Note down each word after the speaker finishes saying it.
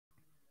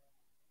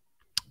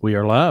We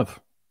are live.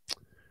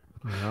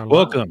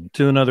 Welcome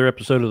to another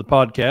episode of the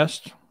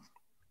podcast.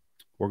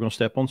 We're going to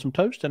step on some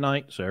toes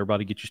tonight, so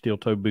everybody get your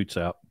steel-toed boots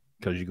out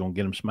because you're going to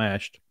get them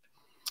smashed.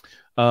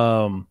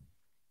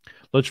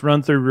 Let's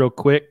run through real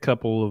quick,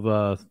 couple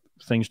of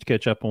things to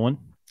catch up on.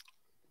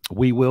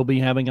 We will be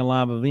having a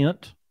live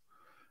event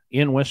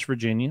in West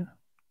Virginia,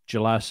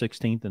 July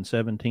 16th and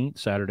 17th,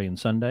 Saturday and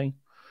Sunday.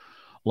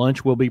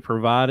 Lunch will be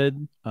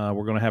provided.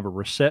 We're going to have a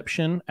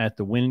reception at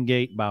the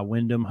Wingate by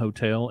Wyndham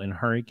Hotel in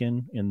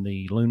Hurricane in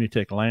the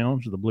Lunatic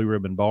Lounge, the Blue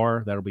Ribbon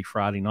Bar. That'll be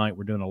Friday night.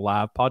 We're doing a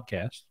live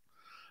podcast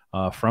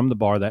from the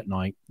bar that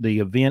night. The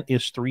event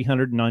is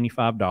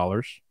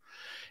 $395.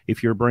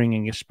 If you're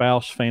bringing a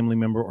spouse, family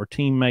member, or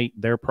teammate,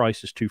 their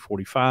price is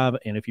 $245.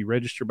 And if you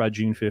register by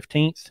June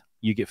 15th,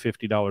 you get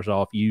 $50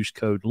 off. Use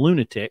code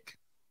LUNATIC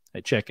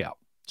at checkout.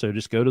 So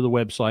just go to the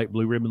website,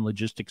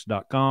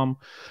 blueribbonlogistics.com,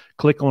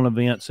 click on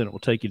events, and it will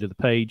take you to the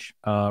page.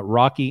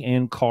 Rocky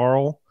and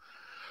Carl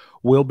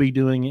will be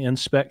doing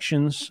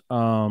inspections.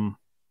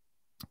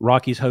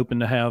 Rocky's hoping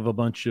to have a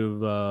bunch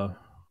of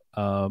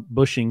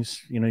bushings.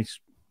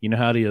 You know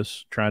how it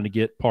is trying to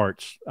get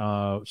parts.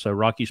 So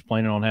Rocky's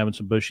planning on having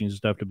some bushings and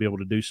stuff to be able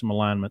to do some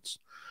alignments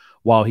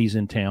while he's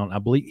in town. I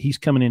believe he's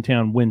coming in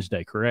town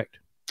Wednesday, correct?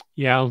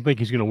 Yeah, I don't think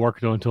he's going to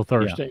work until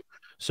Thursday. Yeah.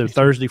 So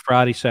Thursday,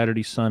 Friday,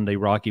 Saturday, Sunday,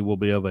 Rocky will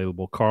be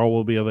available. Carl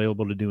will be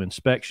available to do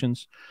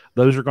inspections.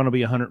 Those are going to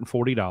be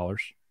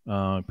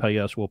 $140. Pay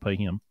us, we'll pay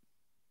him.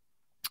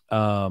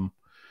 So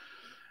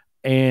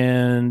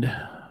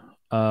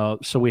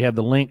we have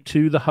the link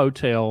to the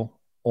hotel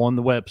on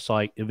the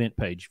website event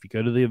page. If you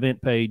go to the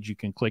event page, you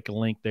can click a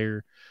link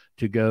there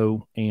to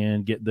go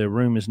and get the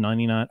room is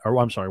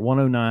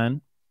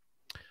 $109.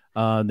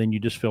 Then you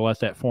just fill out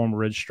that form of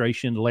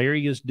registration.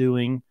 Larry is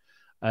doing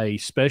a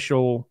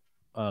special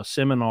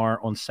seminar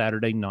on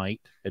Saturday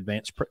night,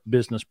 advanced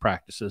business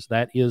practices.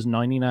 That is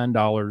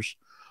 $99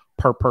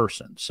 per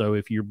person. So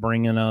if you're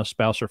bringing a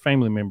spouse or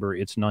family member,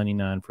 it's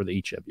 $99 for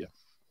each of you.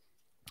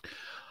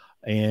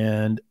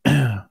 And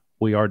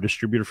we are a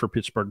distributor for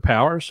Pittsburgh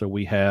Power, so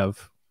we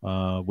have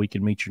we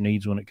can meet your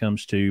needs when it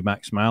comes to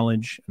max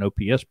mileage and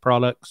OPS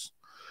products.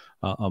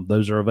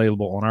 Those are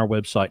available on our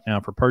website now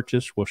for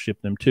purchase. We'll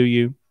ship them to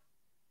you.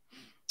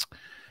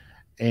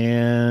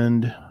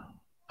 And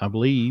I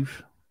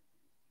believe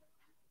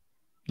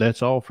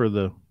that's all for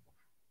the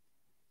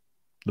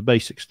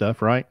basic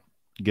stuff, right?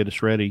 Get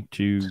us ready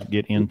to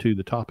get into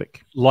the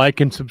topic.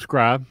 Like and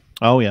subscribe.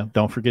 Oh, yeah.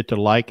 Don't forget to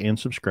like and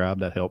subscribe.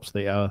 That helps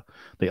the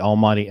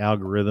almighty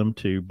algorithm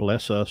to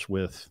bless us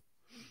with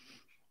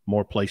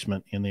more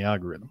placement in the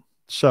algorithm.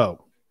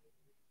 So,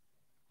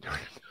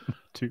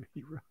 two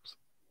heroes.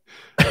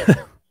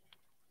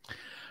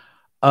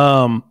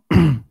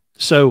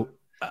 So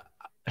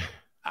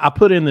I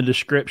put in the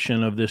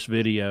description of this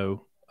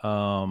video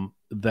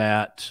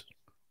that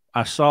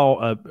I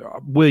saw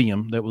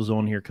William that was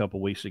on here a couple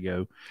weeks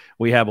ago.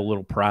 We have a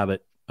little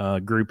private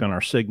group in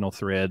our Signal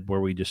thread where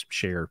we just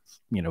share,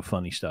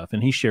 funny stuff.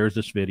 And he shares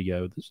this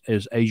video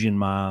as Asian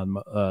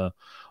mother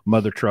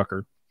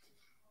trucker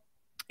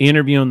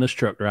interviewing this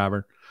truck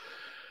driver.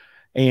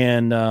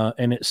 And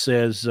it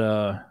says,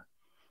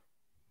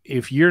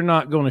 if you're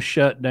not going to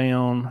shut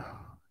down,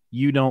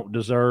 you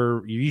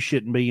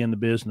shouldn't be in the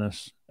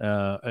business.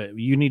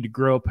 You need to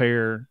grow a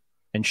pair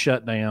and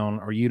shut down,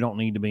 or you don't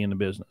need to be in the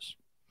business.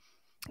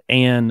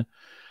 And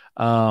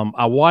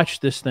I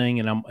watched this thing,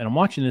 and I'm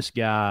watching this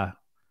guy,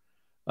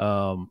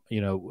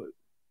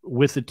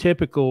 with the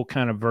typical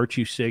kind of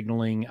virtue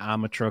signaling.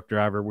 I'm a truck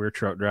driver. We're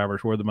truck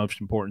drivers. We're the most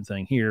important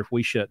thing here. If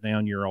we shut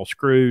down, you're all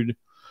screwed.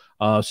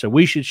 So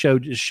we should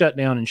shut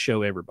down and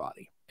show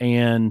everybody.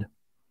 And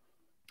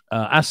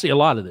I see a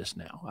lot of this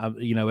now.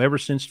 Ever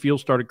since fuel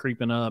started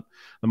creeping up,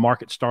 the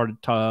market started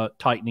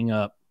tightening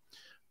up.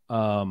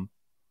 I'm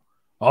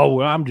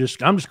just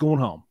going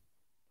home.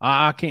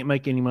 I can't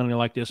make any money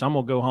like this. I'm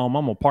going to go home.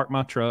 I'm going to park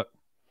my truck.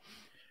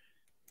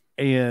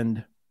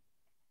 And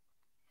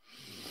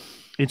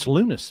it's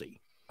lunacy.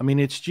 I mean,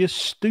 it's just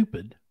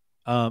stupid.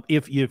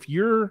 If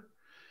you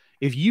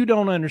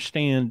don't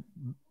understand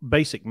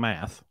basic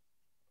math,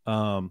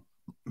 man,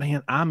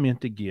 I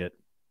meant to get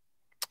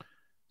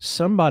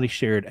somebody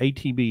shared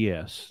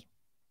ATBS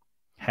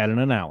had an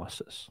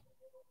analysis.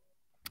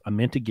 I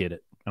meant to get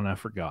it and I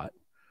forgot.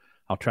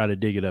 I'll try to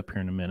dig it up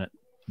here in a minute,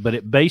 but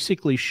it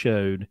basically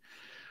showed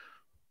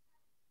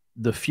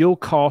the fuel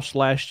cost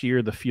last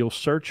year, the fuel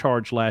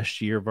surcharge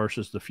last year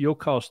versus the fuel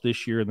cost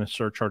this year and the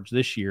surcharge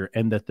this year,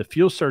 and that the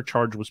fuel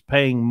surcharge was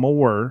paying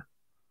more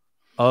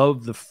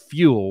of the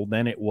fuel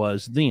than it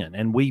was then.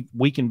 And we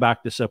can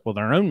back this up with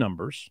our own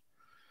numbers,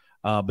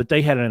 but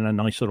they had it in a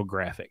nice little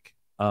graphic.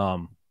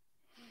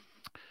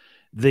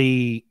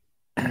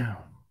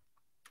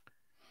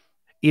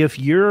 If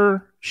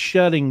you're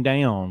shutting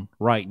down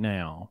right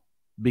now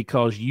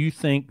because you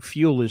think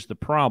fuel is the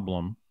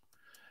problem,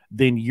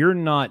 then you're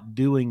not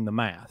doing the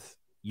math.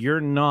 You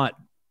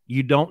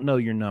don't know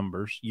your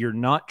numbers. You're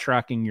not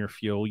tracking your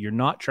fuel. You're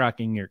not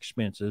tracking your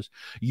expenses.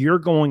 You're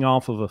going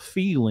off of a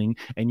feeling,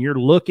 and you're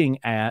looking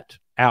at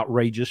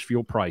outrageous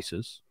fuel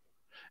prices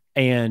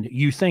And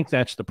you think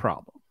that's the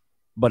problem,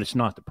 but it's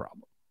not the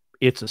problem.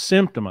 It's a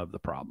symptom of the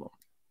problem.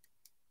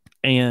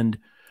 And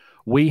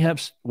we've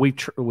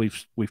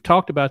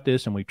talked about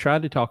this, and we've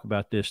tried to talk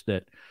about this,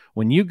 that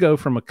when you go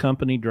from a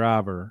company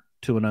driver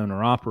to an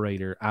owner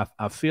operator,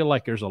 I feel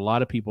like there's a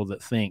lot of people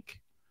that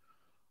think,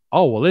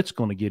 oh, well, it's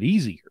going to get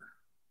easier,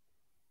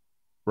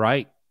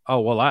 right? Oh,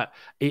 well,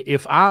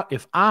 if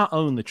I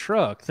own the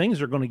truck,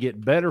 things are going to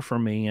get better for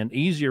me and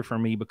easier for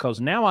me,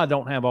 because now I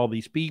don't have all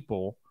these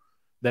people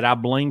that I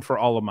blame for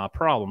all of my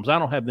problems. I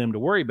don't have them to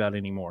worry about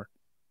anymore.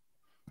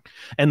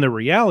 And the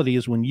reality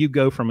is, when you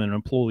go from an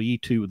employee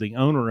to the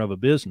owner of a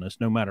business,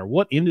 no matter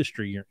what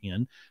industry you're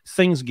in,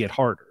 things get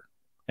harder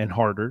and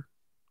harder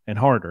and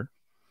harder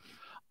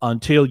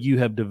until you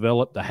have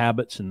developed the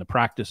habits and the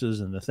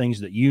practices and the things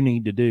that you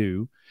need to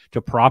do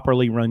to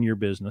properly run your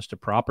business, to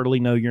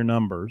properly know your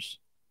numbers.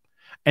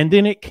 And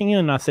then it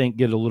can, I think,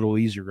 get a little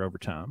easier over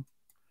time.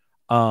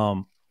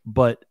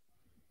 But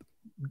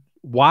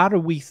why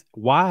do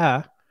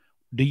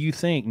you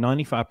think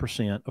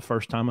 95% of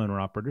first-time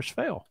owner-operators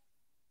fail?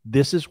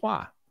 This is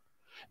why.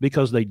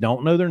 Because they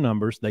don't know their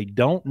numbers. They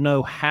don't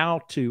know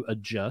how to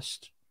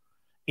adjust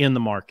in the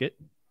market.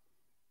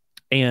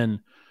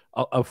 And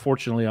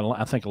unfortunately,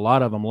 I think a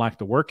lot of them lack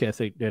the work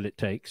ethic that it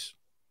takes,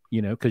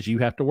 because you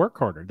have to work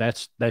harder.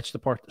 That's the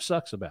part that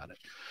sucks about it.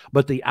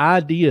 But the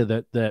idea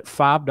that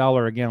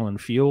 $5 a gallon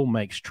fuel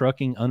makes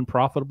trucking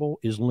unprofitable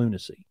is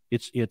lunacy.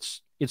 It's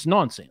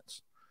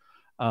nonsense.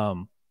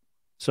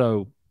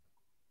 So,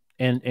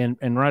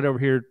 and right over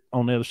here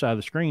on the other side of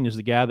the screen is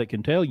the guy that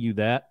can tell you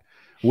that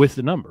with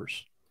the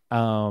numbers.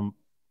 But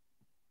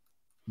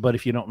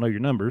if you don't know your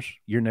numbers,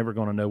 you're never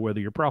going to know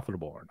whether you're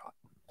profitable or not.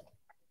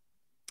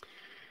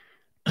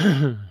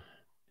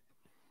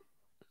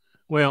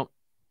 Well,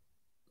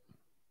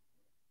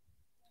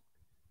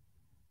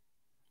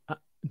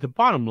 the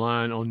bottom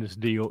line on this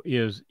deal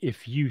is,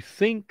 if you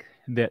think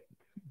that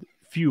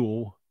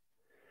fuel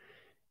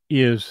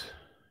is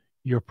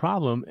your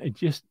problem, it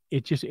just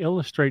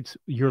illustrates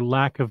your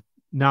lack of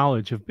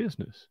knowledge of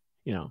business.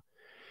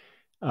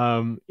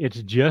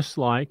 It's just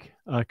like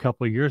a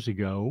couple of years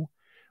ago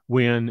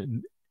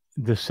when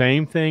the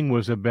same thing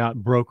was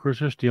about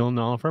brokers are stealing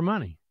all of our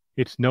money.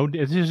 This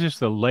is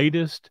just the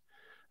latest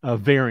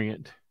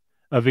variant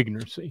of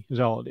ignorancy, is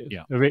all it is.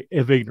 Yeah.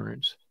 Of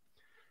ignorance.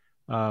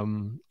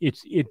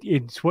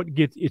 It's what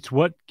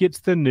gets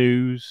the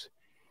news.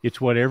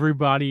 It's what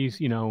everybody's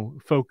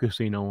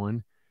focusing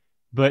on.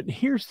 But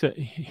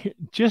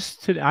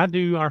I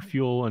do our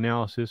fuel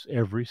analysis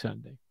every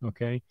Sunday.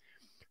 Okay,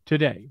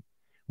 today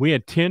we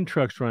had 10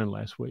 trucks running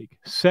last week.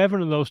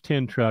 7 of those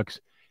 10 trucks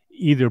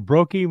either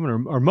broke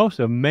even or most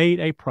of them made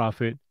a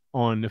profit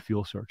on the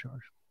fuel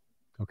surcharge.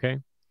 Okay.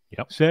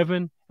 Yep.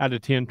 7 out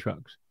of 10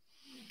 trucks.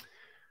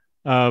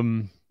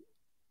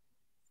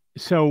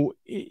 So,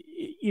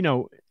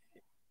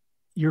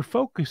 you're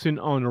focusing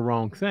on the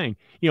wrong thing.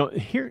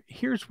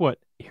 Here's what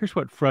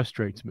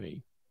frustrates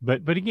me.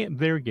 But again,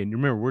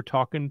 remember, we're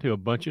talking to a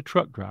bunch of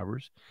truck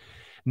drivers,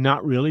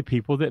 not really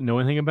people that know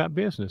anything about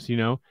business.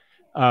 Just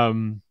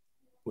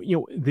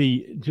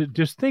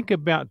think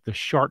about the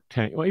Shark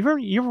Tank. Well,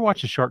 you ever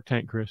watch the Shark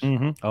Tank, Chris?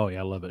 Mm-hmm. Oh yeah,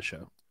 I love that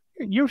show.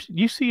 You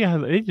see how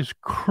they just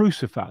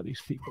crucify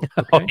these people,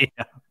 okay? Oh,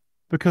 yeah.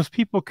 Because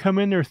people come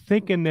in there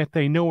thinking that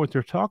they know what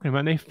they're talking about,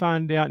 and they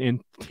find out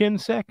in 10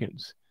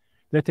 seconds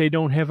that they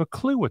don't have a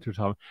clue what they're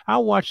talking about. I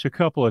watched a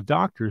couple of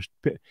doctors.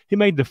 He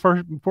made the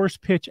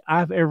first pitch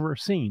I've ever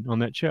seen on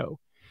that show.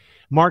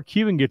 Mark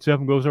Cuban gets up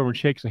and goes over and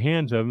shakes the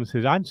hands of him and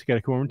says, "I just got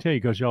to come over and tell you,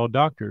 because y'all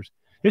Doctors,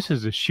 this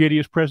is the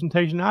shittiest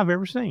presentation I've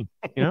ever seen."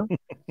 He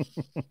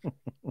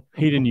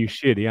didn't use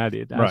shitty. I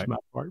did. That's right. My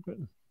part.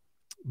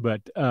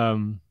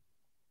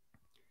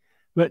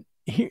 But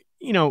here,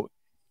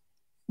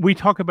 we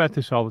talk about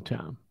this all the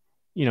time.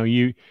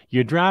 You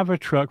drive a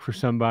truck for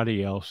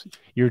somebody else.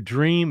 Your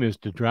dream is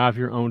to drive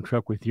your own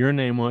truck with your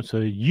name on it,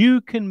 so that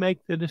you can make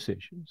the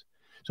decisions,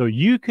 so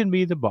you can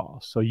be the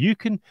boss, so you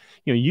can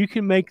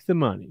make the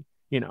money,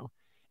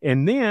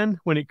 And then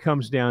when it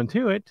comes down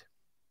to it,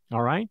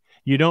 all right,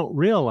 you don't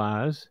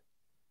realize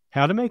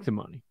how to make the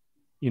money.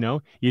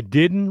 You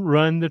didn't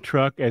run the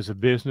truck as a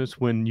business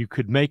when you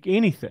could make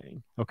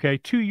anything. Okay,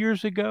 2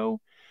 years ago,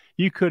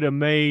 you could have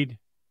made.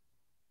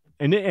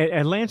 And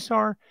at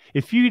Landstar,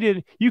 if you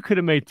did, you could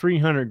have made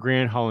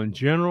 $300,000 hauling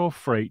general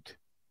freight.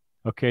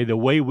 Okay, the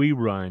way we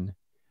run,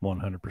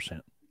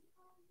 100%.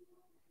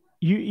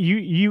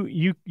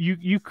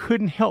 You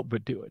couldn't help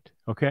but do it.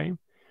 Okay,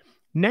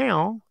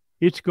 now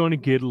it's going to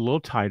get a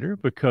little tighter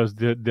because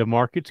the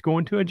market's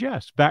going to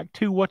adjust back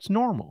to what's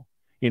normal.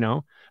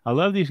 I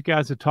love these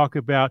guys that talk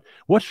about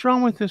what's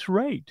wrong with this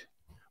rate.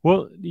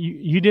 Well,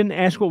 you didn't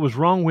ask what was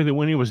wrong with it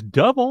when it was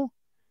double.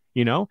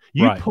 You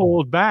right.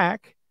 Pulled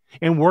back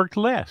and worked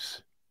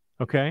less.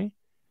 Okay.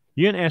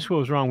 You didn't ask what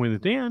was wrong with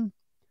it then.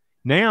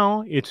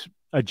 Now it's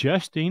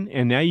adjusting,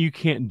 and now you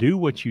can't do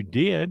what you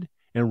did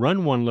and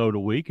run one load a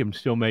week and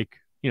still make,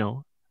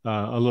 a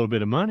little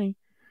bit of money.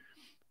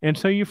 And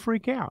so you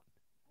freak out.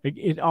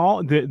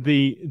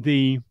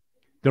 The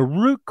the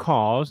root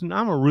cause, and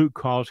I'm a root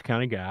cause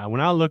kind of guy.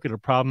 When I look at a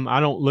problem, I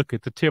don't look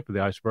at the tip of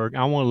the iceberg.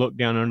 I want to look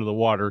down under the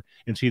water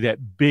and see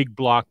that big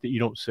block that you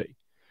don't see.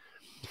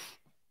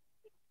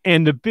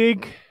 And the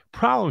big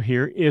problem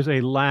here is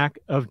a lack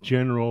of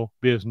general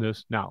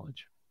business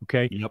knowledge.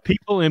 Okay. Yep.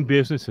 People in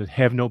businesses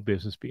have no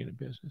business being in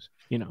business,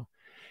 you know.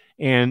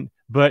 And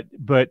but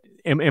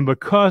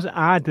because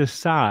I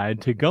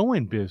decide to go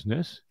in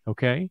business,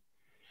 okay,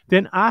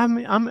 then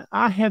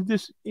I have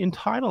this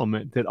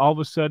entitlement that all of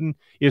a sudden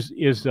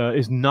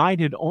is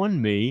knighted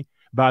on me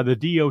by the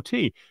DOT.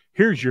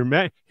 Here's your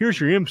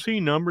MC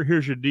number,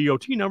 here's your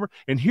DOT number,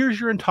 and here's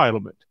your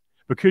entitlement.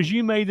 Because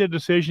you made the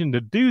decision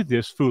to do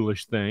this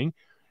foolish thing,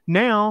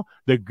 now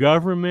the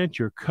government,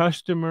 your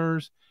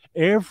customers,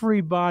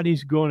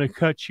 everybody's going to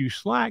cut you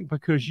slack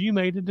because you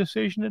made a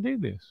decision to do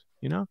this,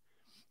 you know?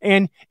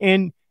 And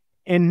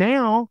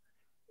now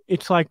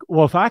it's like,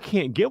 well, if I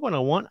can't get what I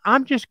want,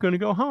 I'm just going to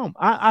go home.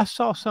 I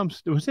saw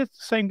was it the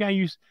same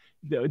guy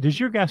does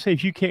your guy say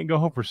if you can't go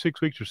home for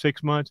 6 weeks or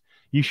 6 months,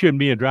 you shouldn't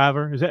be a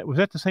driver? Was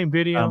that the same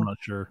video? I'm not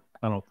sure.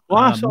 I don't. Well,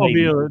 I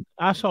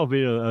saw a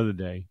video the other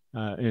day,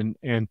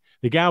 and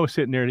the guy was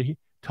sitting there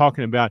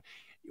talking about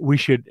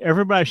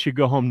everybody should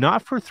go home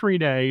not for 3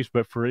 days,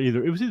 but for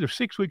either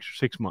 6 weeks or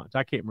 6 months.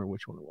 I can't remember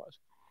which one it was.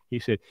 He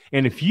said,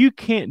 and if you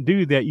can't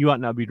do that, you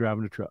ought not be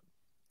driving a truck.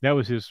 That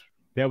was his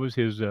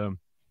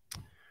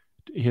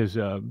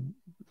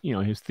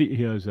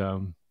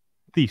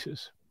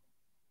thesis.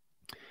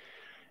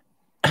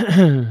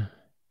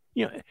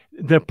 You know,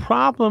 the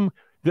problem,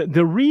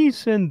 the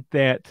reason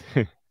that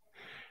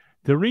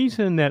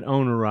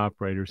owner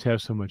operators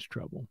have so much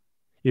trouble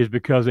is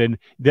because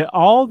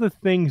all the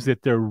things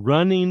that they're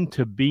running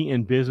to be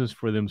in business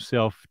for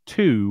themselves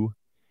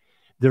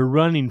they're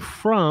running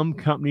from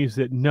companies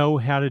that know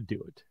how to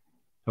do it.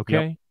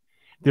 Okay. Yep.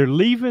 They're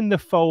leaving the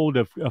fold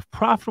of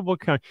profitable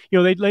companies. You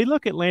know, they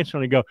look at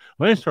Landstar and go,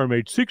 Landstar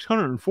made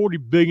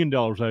 $640 billion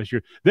last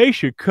year. They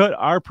should cut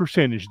our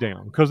percentage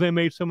down because they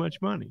made so much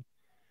money.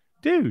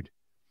 Dude,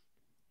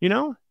 you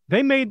know,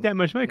 they made that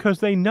much money because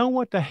they know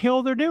what the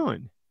hell they're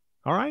doing.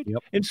 All right.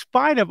 Yep. In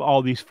spite of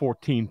all these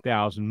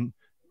 14,000,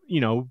 you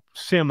know,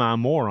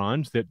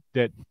 semi-morons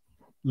that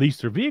lease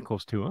their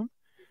vehicles to them.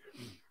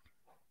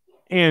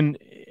 And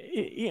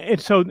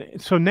so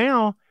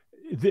now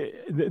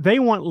they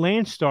want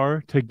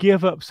Landstar to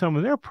give up some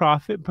of their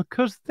profit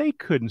because they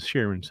couldn't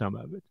share in some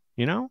of it.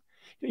 You know,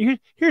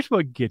 here's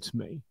what gets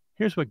me.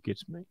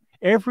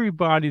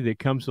 Everybody that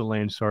comes to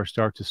Landstar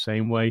starts the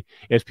same way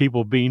as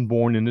people being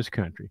born in this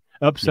country,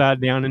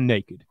 upside down and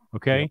naked.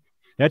 Okay. Yep.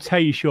 That's how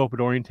you show up at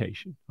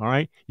orientation. All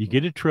right. You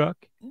get a truck.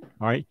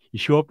 All right. You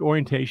show up to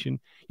orientation.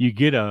 You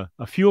get a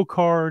fuel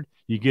card.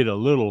 You get a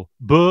little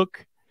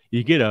book.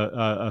 You get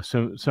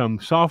some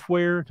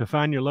software to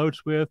find your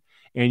loads with,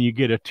 and you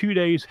get a 2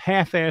 days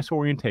half-ass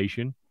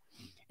orientation,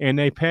 and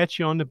they pat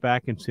you on the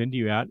back and send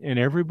you out, and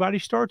everybody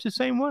starts the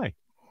same way.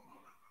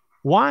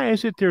 Why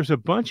is it there's a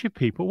bunch of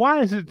people?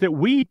 Why is it that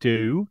we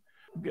do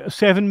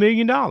 $7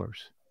 million?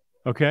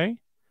 Okay.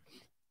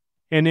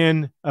 And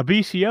then a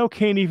BCO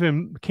can't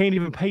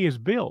even pay his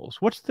bills.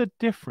 What's the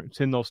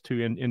difference in those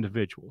two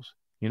individuals?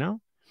 You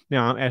know,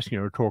 now I'm asking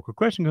a rhetorical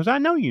question because I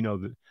know you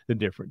know the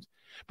difference,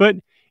 but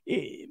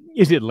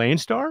is it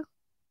Landstar?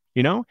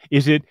 You know,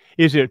 is it,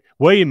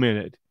 wait a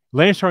minute,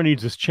 Landstar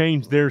needs to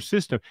change their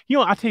system. You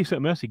know, I'll tell you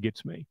something else that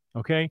gets me.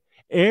 Okay.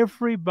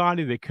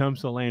 Everybody that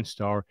comes to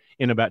Landstar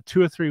in about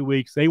 2 or 3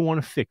 weeks, they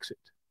want to fix it.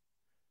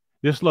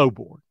 This low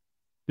board,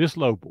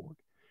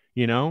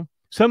 you know,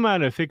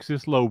 somebody to fix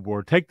this low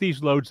board, take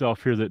these loads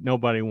off here that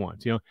nobody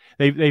wants. You know,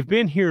 they've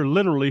been here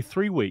literally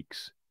 3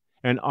 weeks,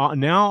 and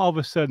now all of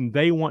a sudden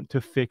they want to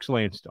fix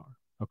Landstar.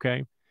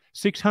 Okay.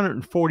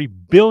 $640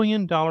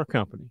 billion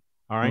company.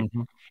 All right.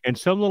 Mm-hmm. And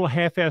some little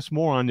half-ass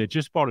moron that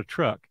just bought a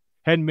truck,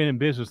 hadn't been in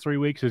business 3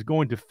 weeks, is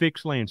going to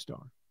fix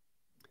Landstar.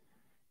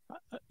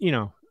 You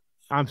know,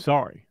 I'm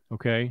sorry.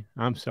 Okay.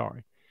 I'm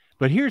sorry.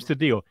 But here's the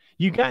deal.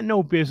 You got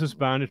no business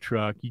buying a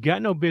truck. You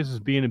got no business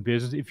being in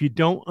business if you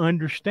don't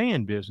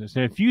understand business.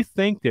 And if you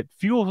think that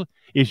fuel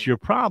is your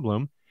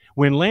problem,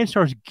 when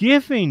Landstar's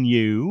giving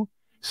you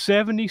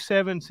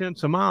 77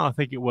 cents a mile, I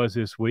think it was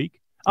this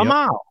week, a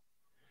mile,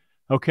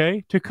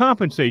 okay, to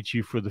compensate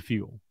you for the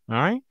fuel. All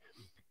right.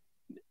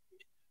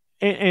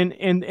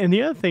 And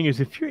the other thing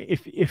is,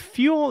 if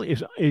fuel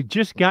it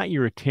just got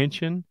your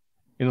attention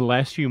in the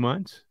last few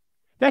months,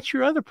 that's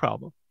your other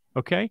problem.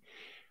 Okay.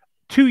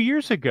 2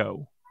 years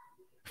ago,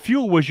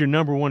 fuel was your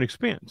number one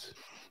expense.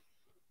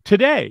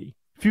 Today,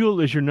 fuel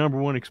is your number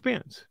one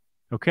expense.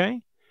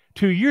 Okay.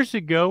 2 years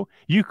ago,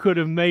 you could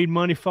have made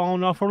money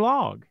falling off a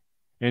log,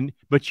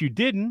 but you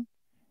didn't.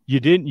 You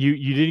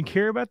didn't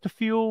care about the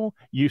fuel.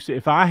 You said,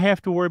 if I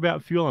have to worry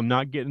about fuel, I'm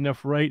not getting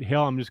enough rate.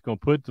 Hell, I'm just going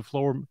to put it to the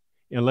floor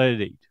and let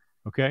it eat.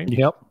 Okay.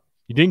 Yep.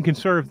 You didn't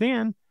conserve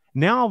then.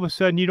 Now all of a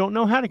sudden you don't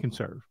know how to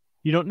conserve.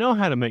 You don't know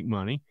how to make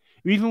money,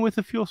 even with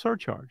the fuel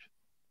surcharge.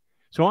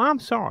 So I'm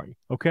sorry.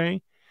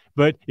 Okay.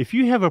 But if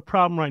you have a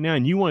problem right now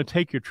and you want to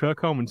take your truck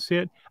home and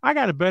sit, I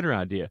got a better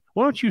idea.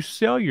 Why don't you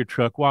sell your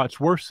truck while it's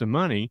worth some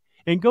money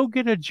and go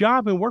get a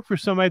job and work for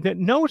somebody that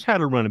knows how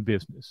to run a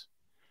business.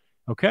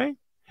 Okay.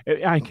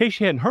 In case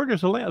you hadn't heard,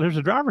 there's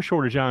a driver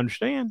shortage. I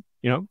understand,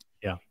 Yeah.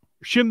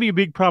 Shouldn't be a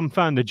big problem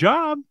finding a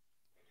job,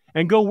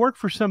 and go work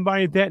for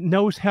somebody that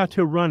knows how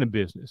to run a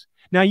business.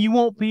 Now, you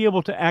won't be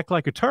able to act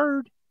like a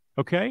turd.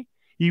 Okay.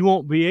 You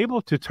won't be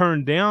able to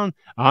turn down,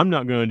 I'm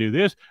not going to do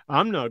this.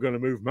 I'm not going to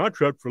move my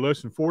truck for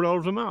less than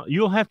 $4 a mile.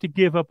 You'll have to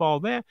give up all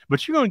that,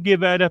 but you're going to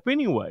give that up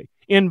anyway,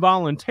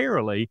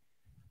 involuntarily,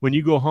 when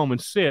you go home and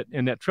sit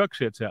and that truck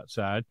sits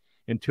outside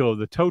until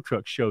the tow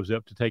truck shows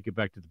up to take it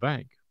back to the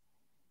bank.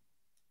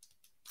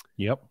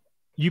 Yep.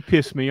 You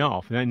piss me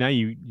off. Now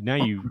you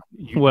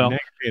well, now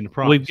you're in the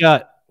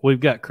process. We've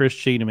got Chris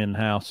Cheatham in the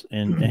house,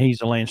 and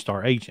he's a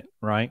Landstar agent,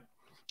 right?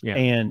 Yeah.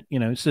 And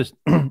it's just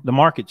the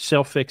market's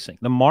self-fixing.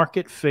 The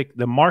market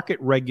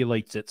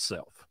regulates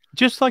itself,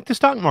 just like the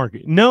stock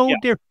market. No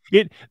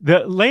different.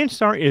 The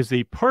Landstar is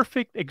the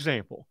perfect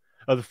example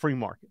of the free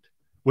market,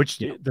 which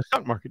the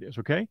stock market is.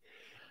 Okay.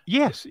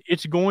 Yes,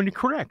 it's going to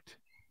correct.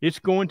 It's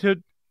going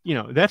to,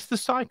 that's the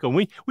cycle.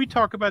 We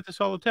talk about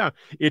this all the time.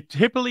 It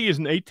typically is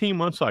an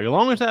 18-month cycle. As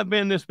long as I've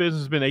been in this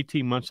business, it's been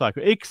 18-month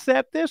cycle,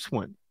 except this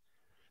one.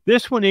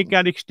 This one, it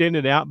got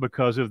extended out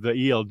because of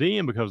the ELD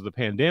and because of the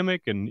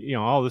pandemic and,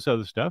 all this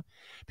other stuff.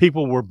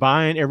 People were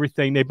buying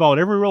everything. They bought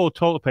every roll of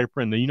toilet paper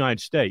in the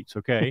United States,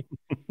 okay?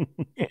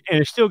 And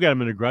it still got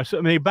them in a rush. I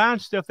mean, they buying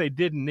stuff they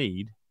didn't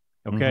need,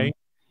 okay?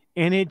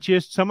 And it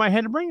just, somebody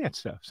had to bring that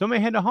stuff.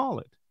 Somebody had to haul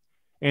it.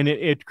 And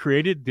it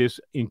created this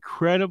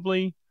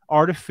incredibly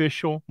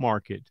artificial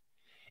market.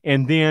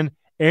 And then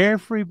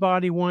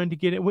everybody wanted to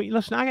get it.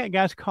 Listen, I got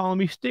guys calling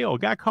me still. A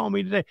guy called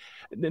me today,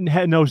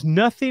 knows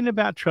nothing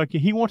about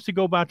trucking. He wants to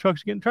go buy trucks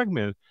to get in trucking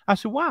business. I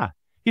said, why?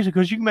 He said,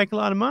 because you can make a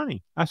lot of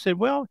money. I said,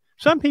 well,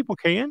 some people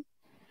can.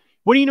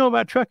 What do you know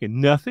about trucking?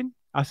 Nothing.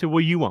 I said,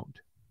 well, you won't.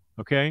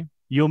 Okay.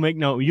 It'll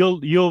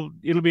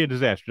be a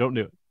disaster. Don't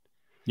do it.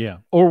 Yeah.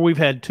 Or we've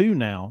had two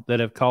now that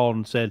have called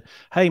and said,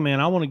 hey man,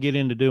 I want to get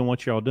into doing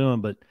what y'all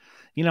doing, but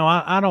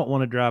I don't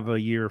want to drive a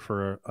year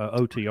for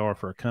a OTR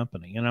for a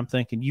company. And I'm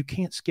thinking, you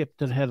can't skip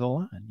to the head of the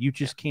line. You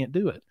just can't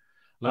do it.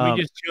 Let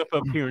me just jump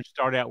up here and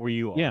start out where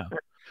you are. Yeah.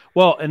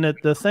 Well, and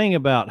the thing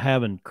about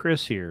having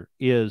Chris here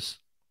is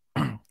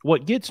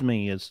what gets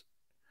me is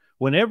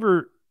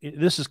whenever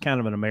this is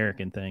kind of an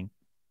American thing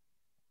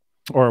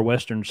or a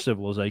Western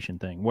civilization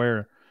thing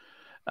where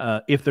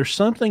if there's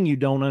something you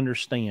don't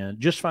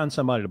understand, just find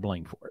somebody to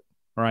blame for it.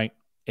 Right.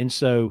 And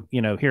so,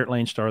 here at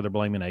Landstar, they're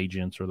blaming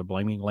agents or they're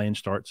blaming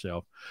Landstar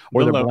itself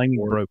or they're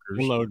blaming brokers.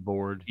 The load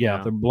board.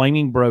 Yeah, they're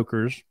blaming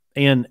brokers.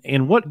 And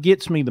what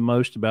gets me the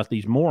most about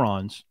these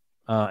morons,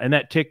 and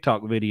that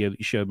TikTok video that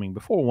you showed me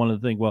before, one of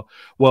the things,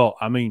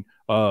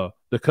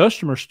 the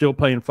customer's still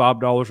paying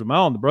 $5 a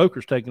mile and the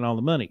broker's taking all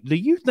the money. Do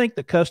you think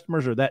the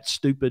customers are that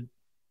stupid?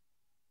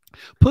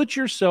 Put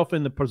yourself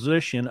in the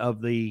position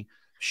of the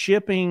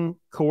shipping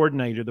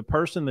coordinator, the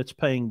person that's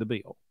paying the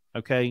bill.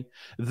 Okay.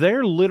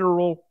 Their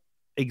literal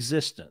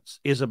existence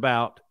is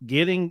about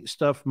getting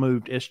stuff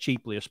moved as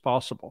cheaply as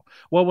possible.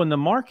 Well, when the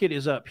market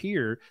is up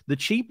here, the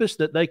cheapest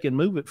that they can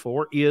move it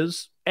for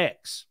is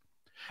X.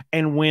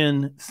 And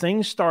when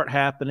things start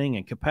happening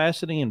and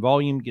capacity and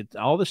volume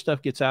all this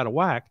stuff gets out of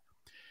whack,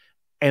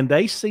 and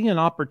they see an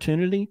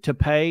opportunity to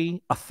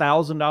pay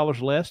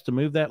 $1,000 less to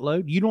move that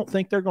load, you don't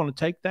think they're going to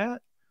take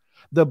that?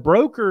 The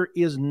broker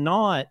is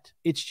not.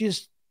 It's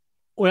just.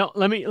 Well,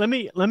 let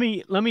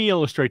me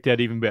illustrate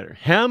that even better.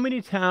 How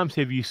many times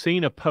have you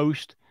seen a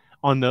post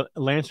on the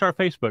Landstar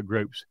Facebook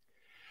groups?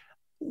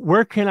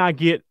 Where can I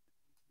get,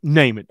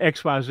 name it,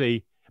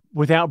 XYZ,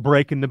 without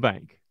breaking the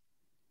bank?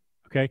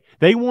 Okay.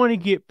 They want to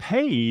get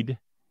paid,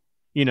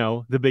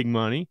 the big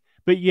money,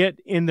 but yet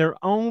in their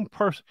own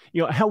person,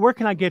 where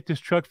can I get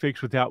this truck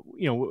fixed without,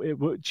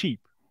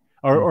 cheap?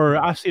 Or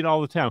I see it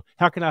all the time.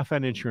 How can I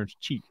find insurance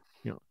cheap?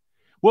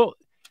 Well,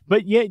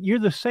 but yet you're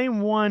the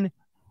same one,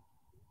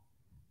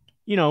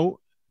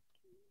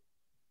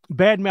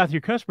 badmouth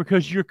your customer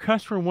because your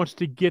customer wants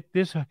to get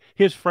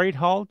his freight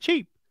hauled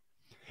cheap.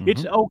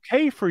 It's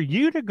okay for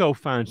you to go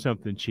find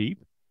something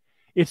cheap.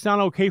 It's not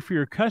okay for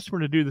your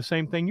customer to do the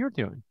same thing you're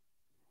doing.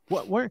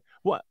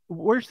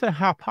 Where's the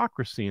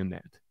hypocrisy in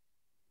that?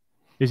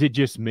 Is it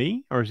just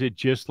me, or is it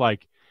just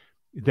like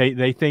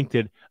they think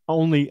that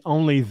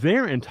only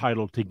they're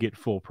entitled to get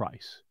full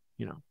price?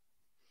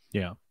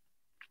 Yeah,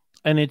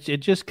 and it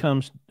just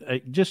comes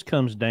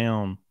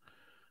down.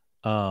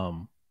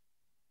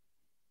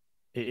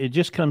 It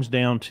just comes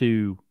down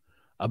to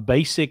a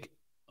basic,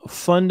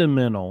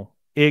 fundamental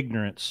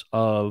ignorance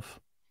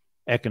of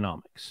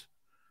economics.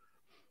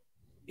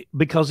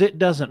 Because it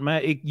doesn't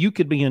matter. You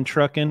could be in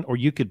trucking or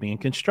you could be in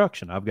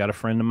construction. I've got a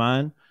friend of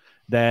mine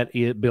that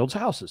builds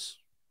houses,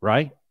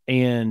 right?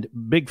 And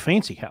big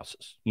fancy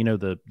houses,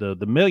 the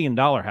 $1 million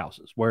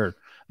houses where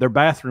their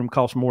bathroom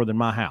costs more than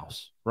my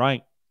house,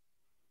 right?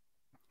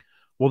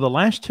 Well, the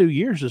last 2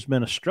 years has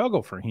been a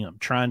struggle for him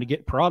trying to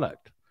get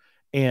product.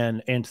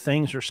 And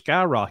things are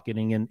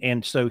skyrocketing.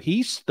 And so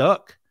he's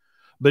stuck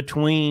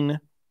between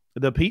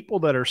the people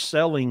that are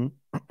selling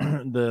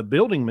the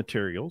building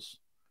materials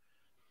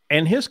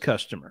and his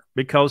customer,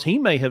 because he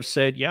may have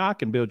said, yeah, I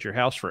can build your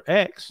house for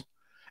X.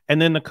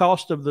 And then the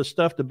cost of the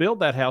stuff to build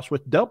that house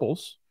with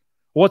doubles.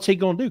 What's he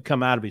going to do?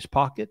 Come out of his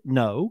pocket?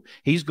 No,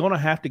 he's going to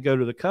have to go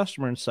to the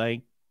customer and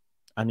say,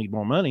 I need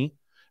more money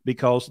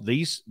because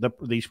these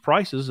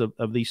prices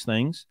of these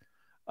things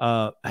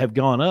have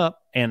gone up,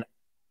 and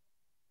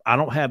I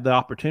don't have the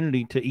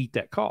opportunity to eat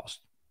that cost.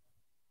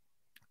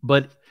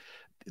 But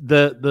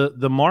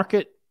the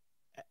market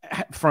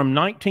from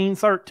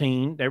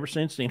 1913, ever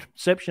since the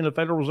inception of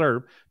the Federal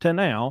Reserve to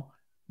now,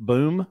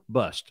 boom,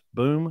 bust,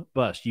 boom,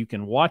 bust. You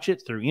can watch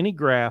it through any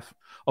graph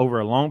over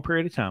a long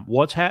period of time.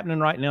 What's happening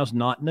right now is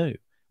not new.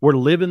 We're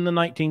living the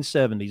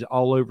 1970s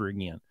all over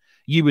again.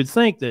 You would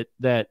think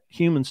that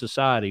human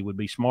society would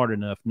be smart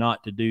enough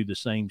not to do the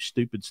same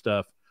stupid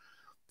stuff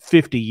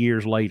 50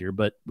 years later,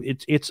 but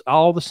it's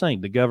all the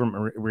same. The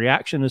government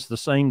reaction is the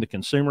same. The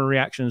consumer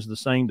reaction is the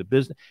same. The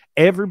business,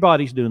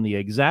 everybody's doing the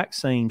exact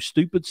same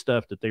stupid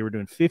stuff that they were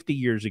doing 50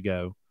 years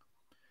ago.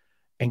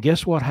 And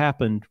guess what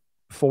happened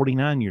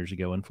 49 years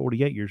ago and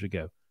 48 years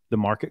ago? The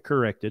market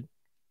corrected,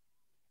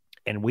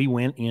 and we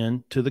went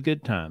into the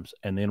good times,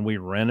 and then we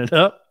ran it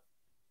up,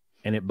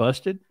 and it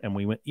busted, and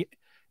we went.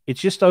 It's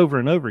just over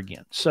and over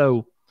again.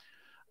 So,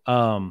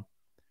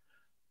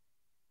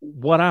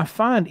 what I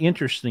find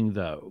interesting,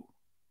 though,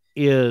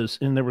 is,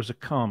 and there was a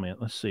comment,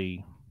 let's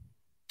see,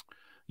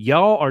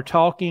 y'all are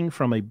talking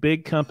from a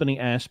big company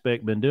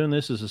aspect, been doing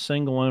this as a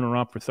single owner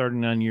op for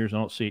 39 years. I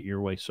don't see it your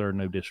way, sir.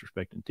 No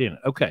disrespect intended.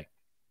 Okay.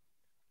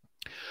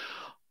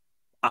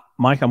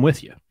 Mike, I'm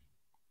with you.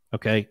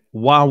 Okay.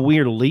 While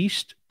we're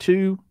leased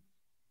to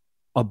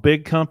a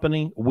big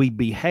company, we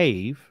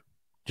behave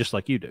just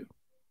like you do.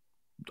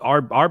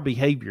 Our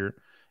behavior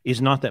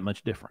is not that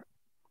much different,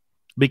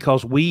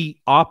 because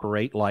we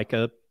operate like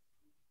a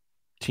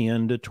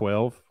 10 to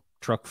 12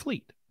 truck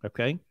fleet,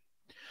 okay?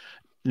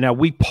 Now,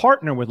 we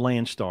partner with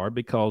Landstar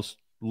because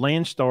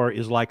Landstar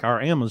is like our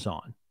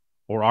Amazon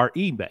or our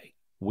eBay.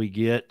 We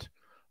get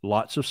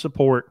lots of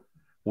support.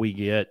 We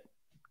get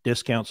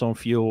discounts on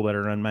fuel that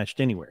are unmatched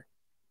anywhere.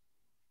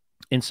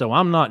 And so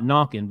I'm not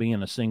knocking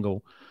being a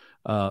single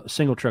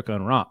truck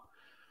owner op.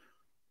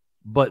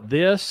 But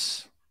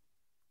this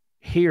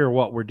here,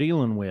 what we're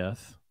dealing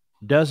with,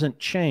 doesn't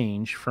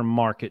change from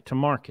market to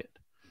market.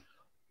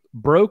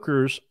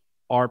 Brokers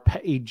are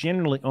paid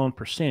generally on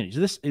percentage.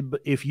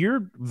 If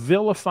you're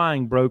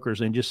vilifying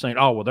brokers and just saying,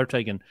 oh, well, they're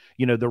taking,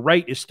 the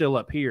rate is still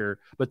up here,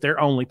 but they're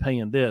only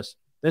paying this,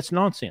 that's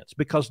nonsense,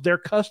 because their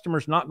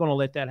customer's not going to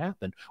let that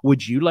happen.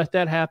 Would you let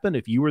that happen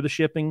if you were the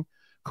shipping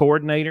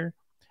coordinator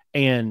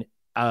and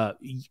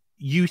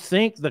you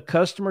think the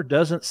customer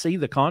doesn't see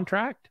the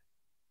contract?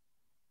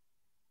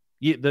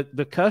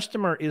 The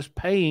customer is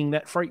paying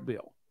that freight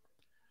bill.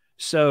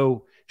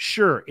 So,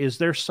 sure, is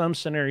there some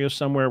scenario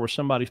somewhere where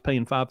somebody's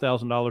paying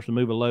 $5,000 to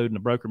move a load and the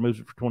broker moves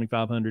it for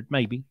 $2,500?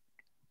 Maybe.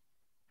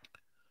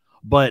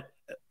 But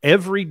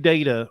every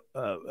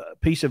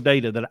piece of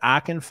data that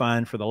I can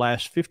find for the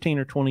last 15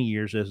 or 20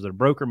 years is that a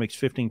broker makes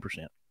 15%.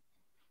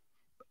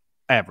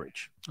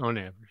 Average. On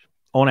average.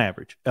 On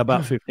average,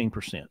 about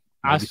 15%.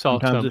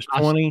 Sometimes it's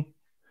 20.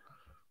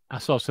 I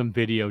saw some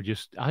video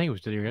I think it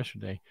was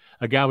yesterday.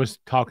 A guy was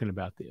talking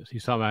about this.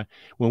 He's talking about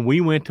when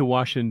we went to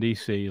Washington,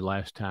 D.C.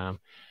 last time,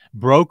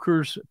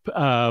 brokers,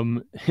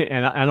 and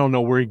I don't know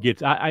where he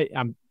gets, I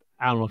don't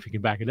know if he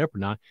can back it up or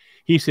not.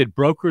 He said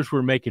brokers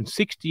were making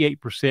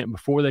 68%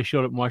 before they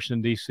showed up in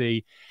Washington,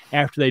 D.C.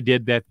 After they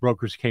did that,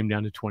 brokers came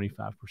down to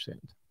 25%.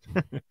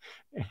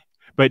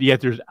 But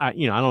yet I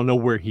don't know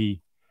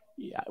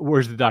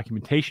where's the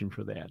documentation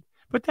for that.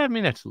 But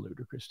that's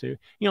ludicrous too.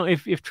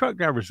 If truck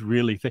drivers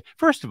really think,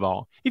 first of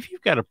all, if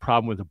you've got a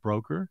problem with a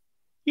broker,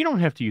 you don't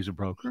have to use a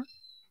broker.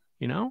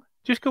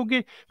 Just go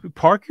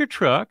park your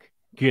truck,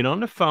 get on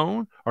the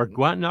phone, or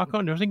go out and knock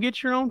on doors and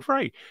get your own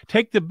freight.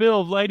 Take the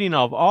bill of lading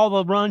of all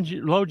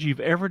the loads you've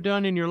ever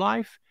done in your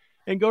life,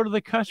 and go to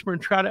the customer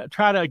and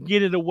try to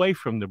get it away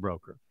from the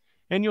broker.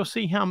 And you'll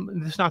see how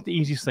it's not the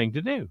easiest thing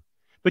to do.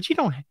 But you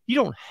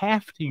don't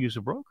have to use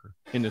a broker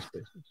in this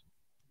business.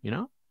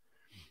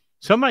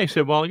 Somebody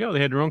said a while ago they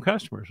had their own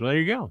customers. Well, there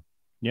you go.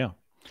 Yeah.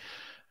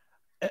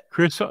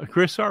 Chris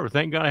Sarver,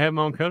 thank God I have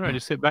my own customer. I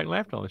just sit back and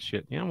laugh at all this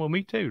shit. Well,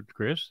 me too,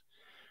 Chris.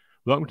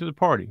 Welcome to the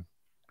party.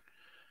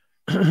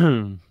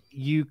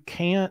 You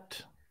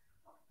can't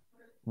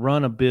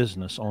run a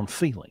business on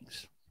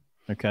feelings,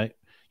 okay?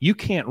 You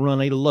can't run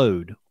a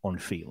load on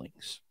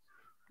feelings.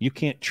 You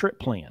can't trip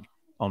plan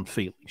on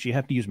feelings. You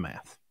have to use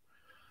math.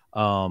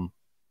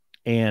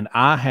 And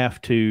I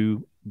have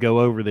to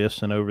go over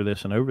this and over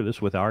this and over this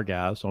with our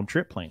guys on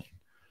trip planning,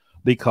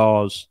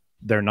 because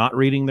they're not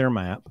reading their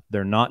map.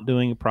 They're not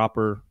doing a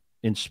proper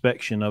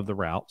inspection of the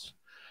routes.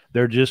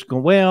 They're just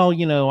going, well,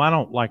 I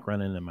don't like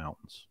running in the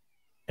mountains.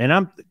 And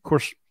of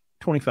course,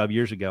 25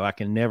 years ago, I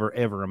can never,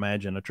 ever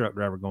imagine a truck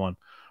driver going,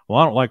 well,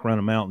 I don't like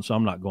running mountains, so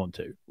I'm not going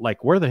to.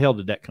 Like, where the hell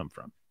did that come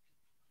from?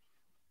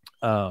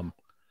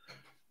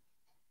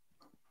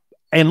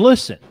 And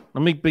listen,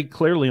 let me be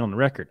clearly on the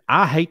record.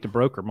 I hate the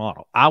broker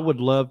model. I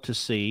would love to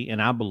see,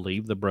 and I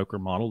believe the broker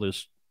model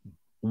is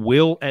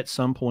will at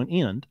some point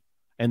end,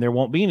 and there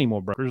won't be any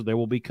more brokers. There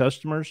will be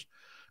customers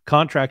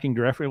contracting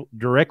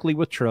directly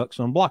with trucks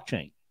on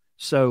blockchain.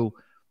 So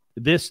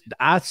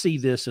I see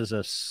this as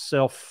a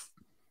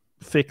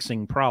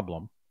self-fixing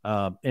problem.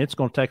 It's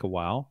going to take a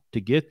while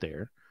to get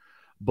there,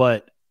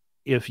 but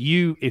if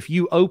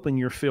you open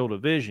your field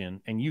of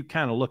vision and you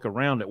kind of look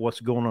around at what's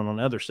going on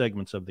other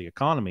segments of the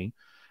economy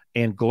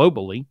and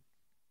globally,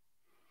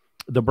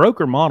 the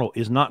broker model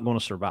is not going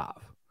to survive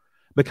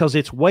because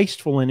it's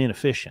wasteful and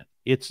inefficient.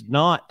 It's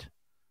not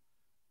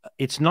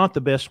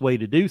the best way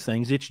to do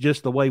things. It's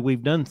just the way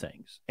we've done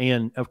things.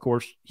 And of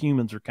course,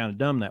 humans are kind of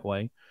dumb that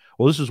way.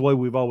 Well, this is the way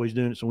we've always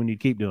done it, so we need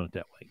to keep doing it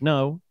that way.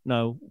 No,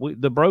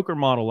 the broker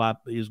model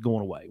is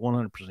going away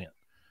 100%. I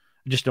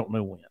just don't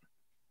know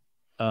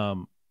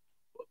when.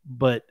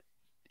 But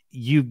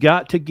you've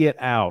got to get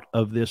out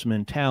of this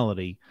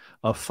mentality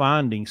of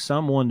finding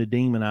someone to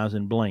demonize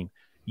and blame.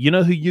 You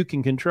know who you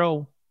can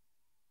control?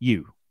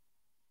 You.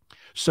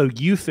 So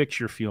you fix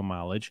your fuel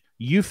mileage,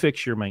 you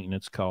fix your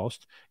maintenance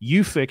cost,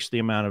 you fix the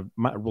amount of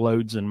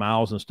loads and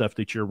miles and stuff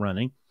that you're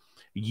running,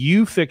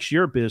 you fix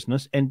your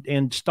business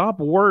and stop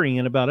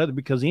worrying about other,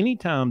 because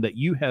anytime that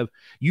you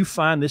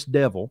find this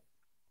devil,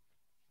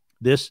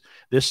 this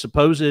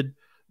supposed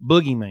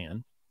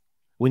boogeyman,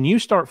 when you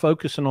start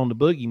focusing on the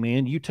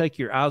boogeyman, you take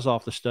your eyes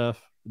off the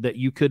stuff that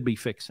you could be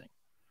fixing.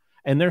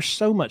 And there's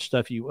so much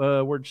stuff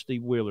where'd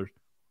Steve Wheeler?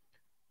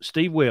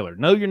 Steve Wheeler,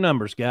 know your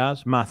numbers,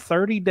 guys. My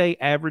 30-day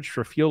average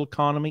for fuel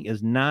economy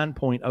is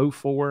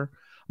 9.04.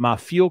 My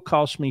fuel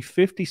costs me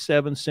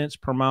 57 cents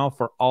per mile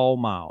for all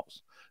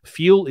miles.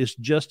 Fuel is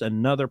just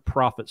another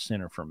profit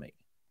center for me.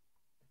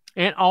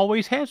 And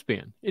always has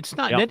been. It's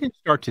not, that didn't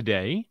start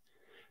today.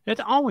 That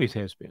always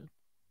has been.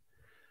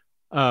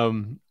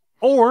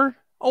 Or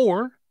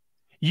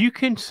you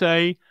can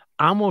say,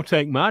 I'm going to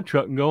take my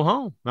truck and go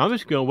home. I'm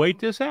just going to wait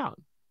this out.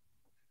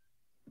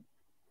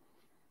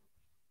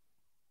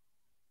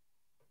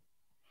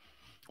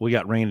 We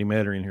got Randy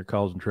Metter in here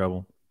causing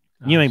trouble.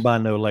 You ain't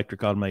buying no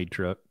electric automated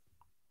truck.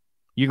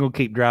 You're going to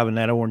keep driving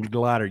that orange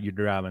glider you're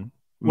driving.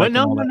 Well,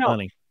 no.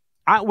 Money.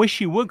 I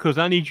wish you would, because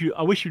I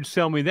wish you'd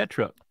sell me that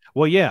truck.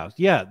 Well, yeah.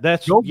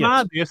 Go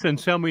buy this and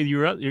sell me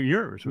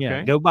yours. Okay?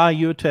 Yeah, go buy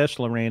you a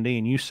Tesla, Randy,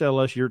 and you sell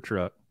us your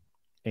truck.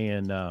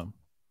 And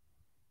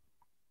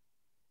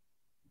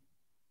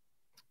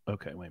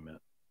okay, wait a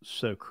minute.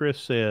 So Chris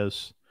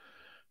says,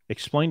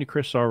 explain to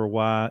Chris Sarver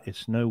why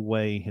it's no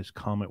way his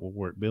comment will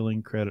work.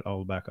 Billing, credit, all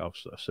the back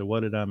office stuff. So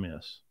what did I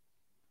miss?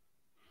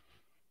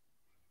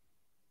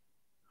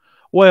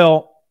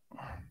 Well,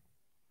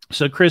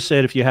 so Chris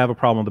said if you have a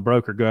problem with the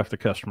broker, go after the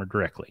customer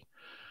directly,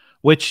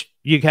 which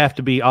you have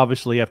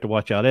to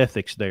watch out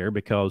ethics there,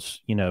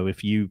 because, you know,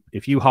 if you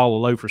haul a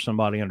load for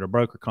somebody under a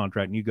broker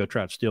contract and you go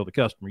try to steal the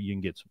customer, you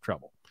can get some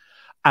trouble.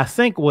 I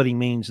think what he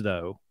means,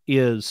 though,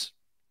 is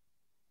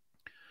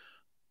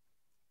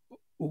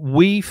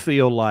we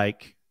feel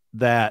like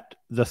that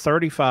the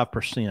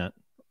 35%,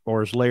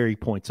 or as Larry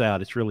points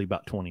out, it's really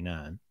about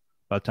 29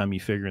 by the time you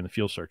figure in the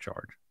fuel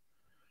surcharge.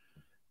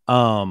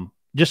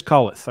 Just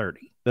call it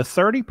 30. The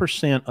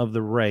 30% of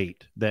the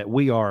rate that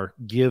we are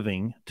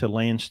giving to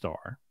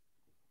Landstar,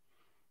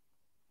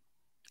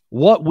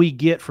 what we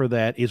get for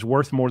that is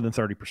worth more than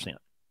 30%.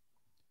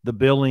 The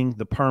billing,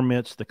 the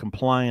permits, the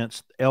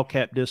compliance,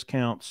 LCAP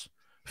discounts,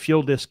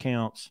 fuel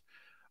discounts.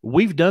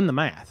 We've done the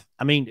math.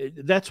 I mean,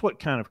 that's what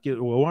kind of,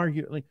 well, why are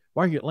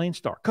you at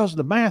Landstar? Because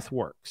the math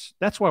works.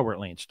 That's why we're at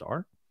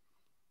Landstar.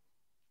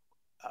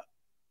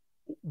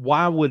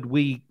 Why would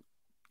we,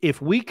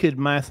 if we could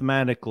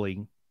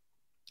mathematically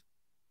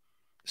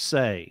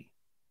say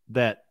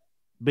that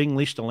being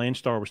leased to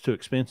Landstar was too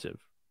expensive,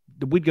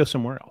 we'd go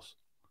somewhere else.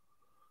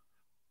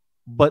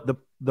 But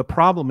the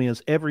problem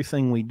is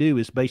everything we do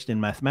is based in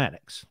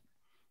mathematics.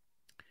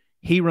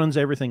 He runs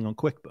everything on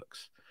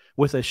QuickBooks.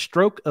 With a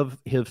stroke of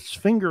his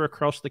finger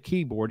across the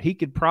keyboard, he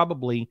could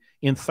probably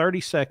in 30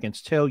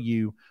 seconds tell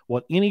you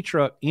what any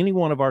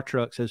one of our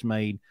trucks has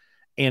made,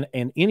 and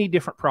any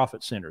different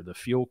profit center, the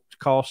fuel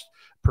cost,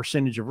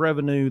 percentage of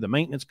revenue, the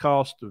maintenance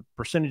cost, the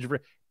percentage of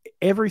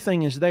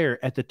everything is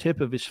there at the tip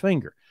of his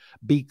finger,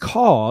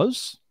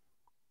 because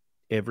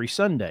every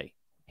Sunday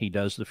he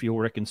does the fuel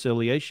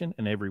reconciliation,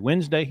 and every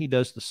Wednesday he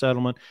does the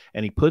settlement,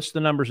 and he puts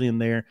the numbers in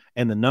there,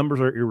 and the numbers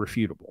are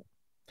irrefutable.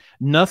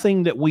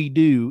 Nothing that we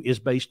do is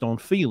based on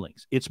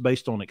feelings. It's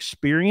based on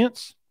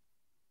experience,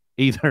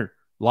 either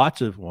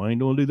lots of, well, I ain't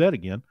going to do that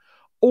again,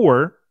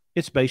 or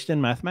it's based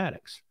in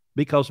mathematics,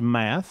 because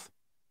math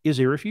is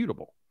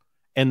irrefutable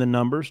and the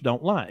numbers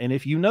don't lie. And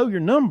if you know your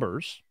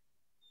numbers,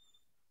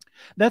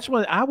 that's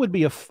what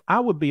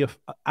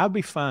I'd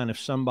be fine if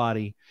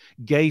somebody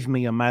gave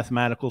me a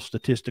mathematical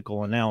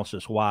statistical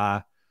analysis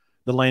why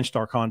the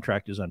Landstar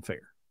contract is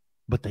unfair,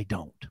 but they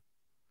don't.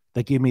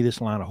 They give me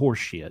this line of horse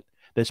shit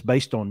that's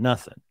based on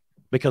nothing,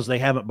 because they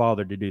haven't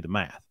bothered to do the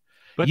math.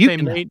 But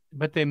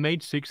they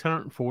made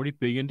 $640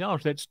 billion.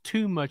 That's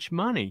too much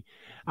money.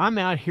 I'm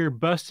out here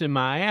busting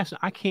my ass.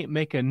 I can't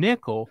make a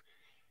nickel.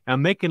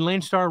 I'm making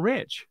Landstar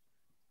rich.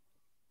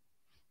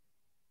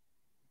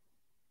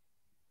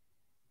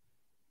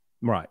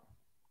 Right.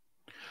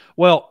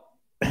 Well,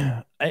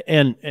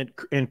 and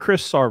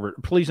Chris Sarver,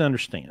 please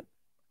understand,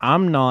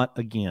 I'm not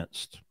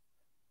against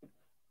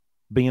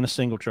being a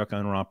single truck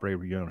owner operator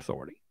with your own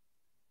authority.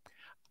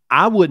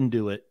 I wouldn't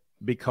do it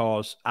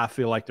because I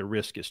feel like the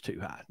risk is too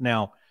high.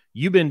 Now,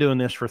 you've been doing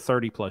this for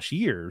 30 plus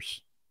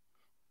years.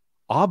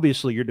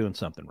 Obviously, you're doing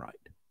something right.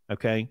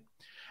 Okay.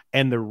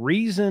 And the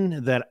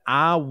reason that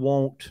I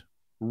won't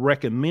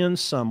recommend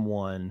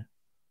someone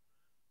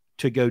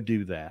to go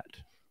do that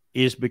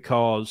is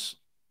because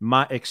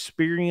my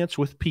experience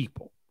with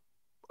people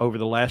over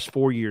the last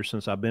 4 years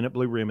since I've been at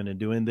Blue Ribbon and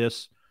doing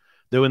this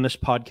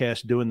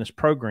podcast, doing this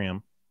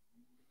program,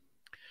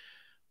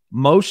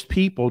 most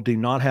people do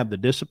not have the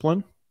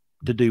discipline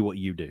to do what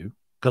you do.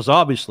 Because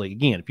obviously,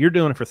 again, if you're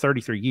doing it for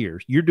 33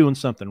 years, you're doing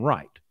something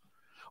right.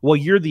 Well,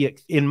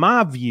 in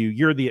my view,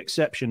 you're the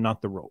exception,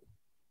 not the rule.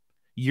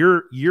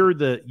 You're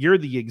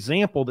the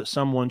example that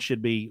someone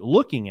should be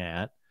looking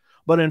at.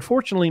 But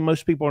unfortunately,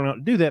 most people are not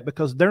to do that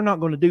because they're not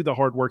going to do the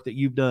hard work that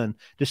you've done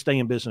to stay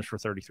in business for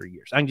 33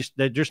 years.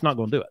 They're just not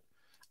going to do it.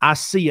 I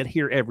see it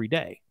here every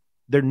day.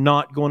 They're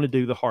not going to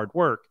do the hard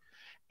work.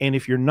 And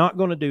if you're not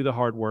going to do the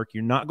hard work,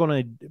 you're not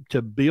going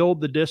to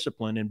build the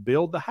discipline and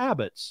build the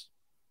habits,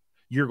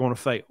 you're going to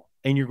fail,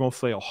 and you're going to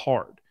fail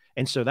hard.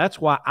 And so that's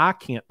why I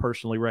can't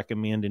personally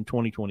recommend in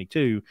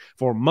 2022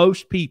 for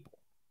most people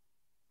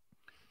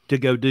to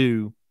go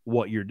do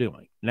what you're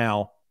doing.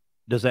 Now,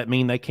 does that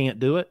mean they can't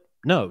do it?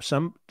 No,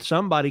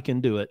 somebody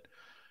can do it,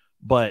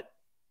 but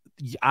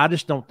I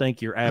just don't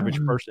think your average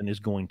person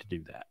is going to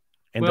do that,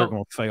 and they're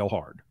going to fail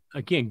hard.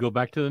 Again, go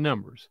back to the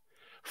numbers.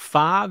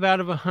 5 out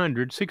of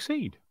 100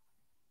 succeed.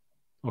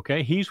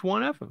 Okay, he's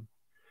one of them.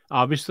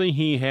 Obviously,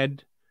 he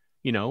had,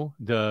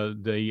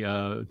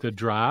 the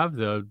drive,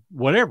 the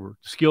whatever,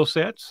 skill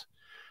sets,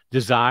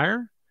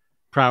 desire,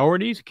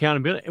 priorities,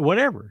 accountability,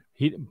 whatever.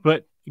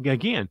 But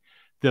again,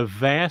 the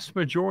vast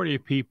majority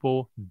of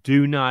people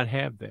do not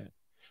have that.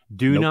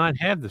 Do not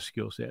have the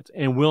skill sets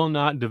and will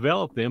not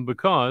develop them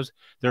because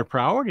their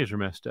priorities are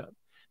messed up.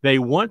 They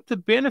want the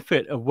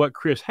benefit of what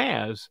Chris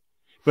has,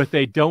 but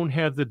they don't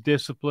have the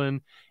discipline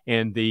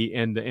and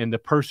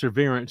the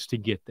perseverance to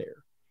get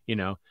there.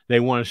 They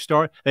want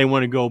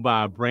to go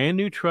buy a brand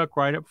new truck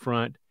right up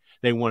front.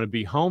 They want to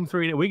be home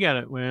 3 days.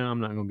 I'm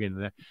not going to get into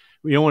that.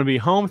 We don't want to be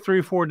home 3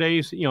 or 4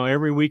 days,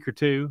 every week or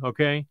two.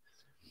 Okay.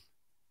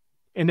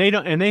 And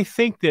they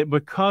think that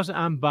because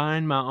I'm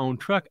buying my own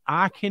truck,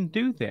 I can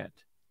do that.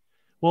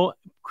 Well,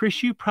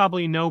 Chris, you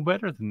probably know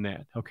better than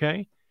that,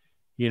 okay?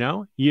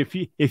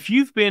 If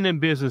you've been in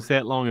business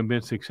that long and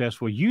been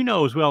successful, you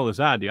know as well as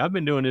I do. I've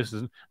been doing this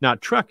as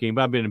not trucking,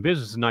 but I've been in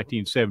business since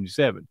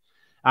 1977.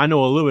 I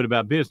know a little bit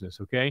about business,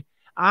 okay?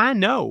 I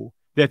know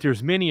that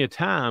there's many a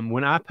time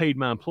when I paid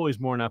my employees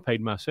more than I paid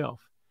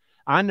myself.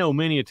 I know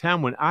many a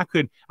time when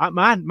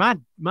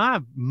my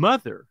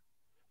mother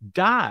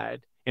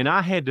died and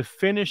I had to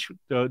finish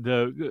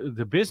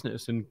the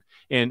business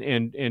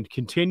and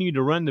continue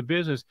to run the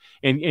business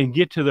and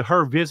get to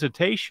her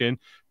visitation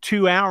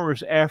 2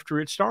 hours after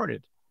it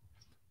started.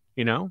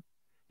 Now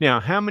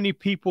how many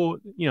people,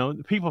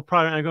 people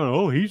probably are going,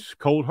 oh, he's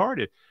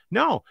cold-hearted.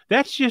 No,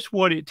 that's just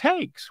what it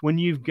takes when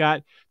you've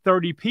got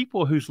 30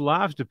 people whose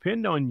lives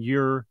depend on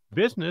your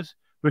business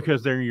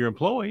because they're your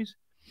employees.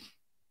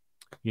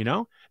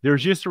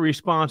 There's just a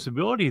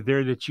responsibility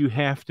there that you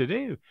have to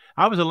do.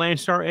 I was a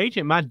Landstar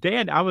agent. My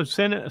dad, I was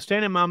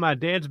standing by my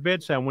dad's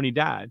bedside when he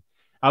died.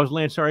 I was a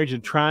Landstar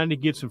agent trying to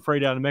get some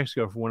freight out of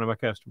Mexico for one of my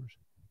customers.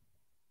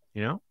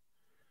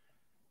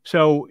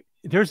 So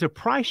there's a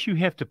price you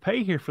have to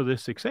pay here for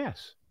this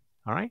success.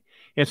 All right.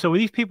 And so when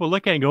these people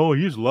look at it and go, oh,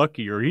 he's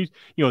lucky, or he's,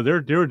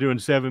 they're doing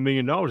 $7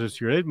 million this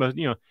year. They must,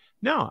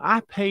 no, I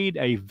paid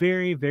a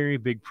very, very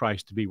big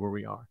price to be where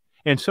we are.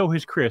 And so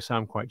has Chris,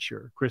 I'm quite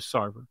sure, Chris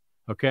Sarver.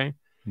 Okay.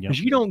 Because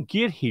you don't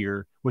get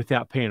here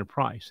without paying a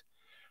price.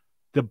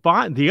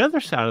 The other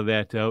side of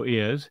that, though,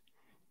 is,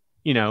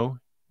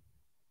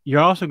 you're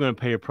also going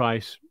to pay a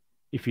price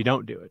if you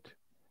don't do it,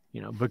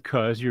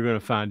 because you're going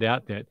to find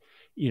out that,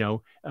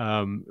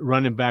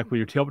 running back with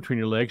your tail between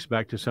your legs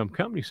back to some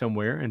company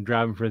somewhere and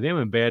driving for them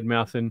and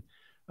bad-mouthing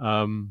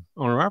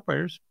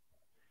owner-operators.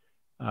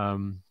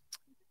 And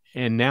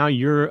now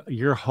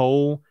your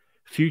whole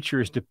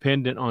future is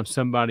dependent on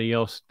somebody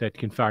else that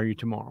can fire you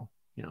tomorrow,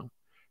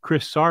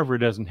 Chris Sarver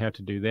doesn't have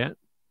to do that.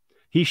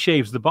 He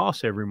shaves the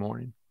boss every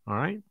morning. All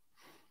right.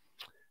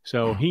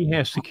 So he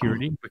has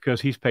security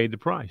because he's paid the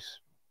price.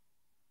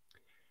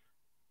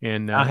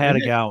 And I had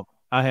a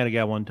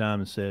guy one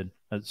time that said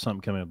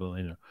something coming up.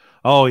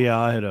 Oh yeah,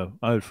 I had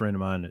a friend of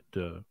mine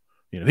that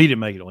he didn't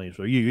make it on,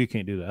 so you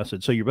can't do that. I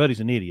said, so your buddy's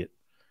an idiot,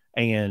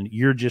 and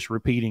you're just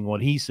repeating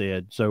what he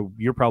said. So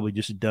you're probably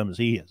just as dumb as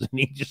he is. And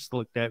he just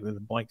looked at me with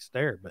a blank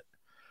stare. But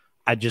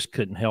I just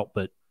couldn't help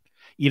but,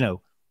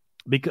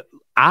 because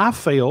I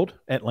failed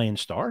at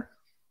Landstar.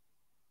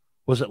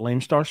 Was it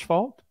Landstar's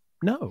fault?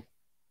 No.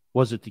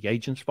 Was it the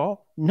agent's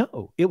fault?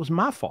 No. It was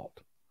my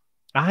fault.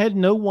 I had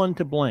no one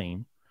to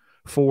blame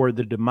for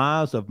the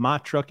demise of my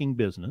trucking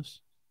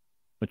business,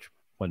 which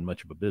wasn't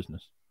much of a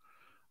business,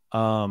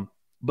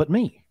 but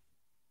me.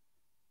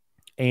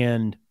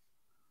 And,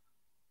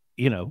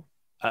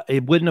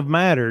 it wouldn't have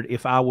mattered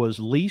if I was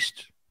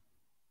leased.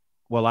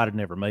 Well, I'd have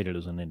never made it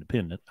as an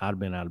independent. I'd have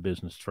been out of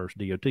business first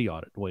DOT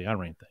audit, the way I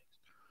ran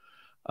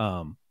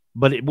things.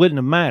 But it wouldn't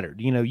have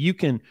mattered.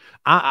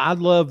 I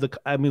love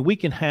we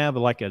can have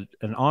like an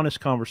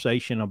honest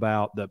conversation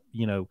about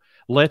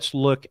let's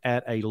look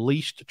at a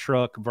leased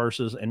truck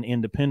versus an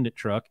independent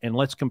truck, and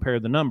let's compare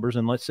the numbers,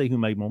 and let's see who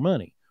made more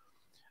money.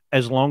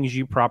 As long as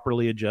you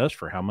properly adjust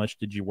for how much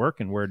did you work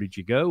and where did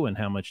you go and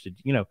how much did,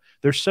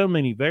 there's so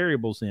many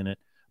variables in it,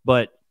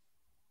 but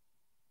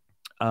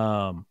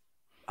I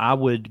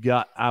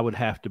would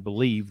have to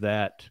believe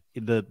that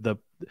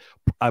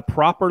a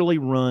properly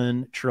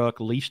run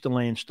truck leased to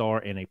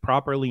Landstar and a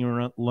properly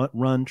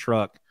run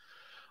truck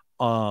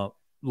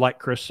like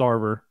Chris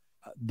Sarver,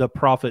 the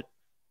profit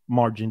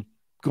margin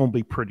going to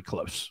be pretty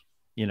close.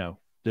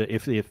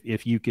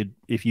 If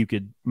you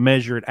could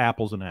measure it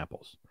apples and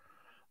apples,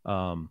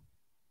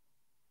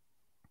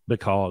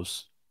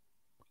 because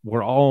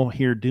we're all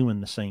here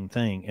doing the same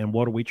thing. And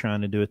what are we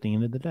trying to do at the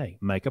end of the day?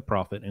 Make a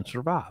profit and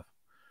survive.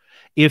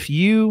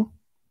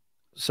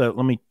 So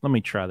let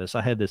me try this.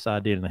 I had this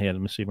idea in the head.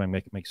 Let me see if I can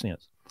make it make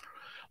sense.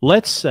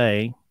 Let's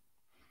say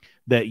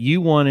that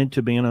you wanted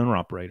to be an owner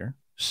operator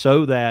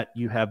so that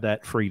you have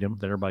that freedom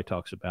that everybody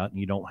talks about, and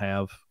you don't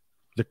have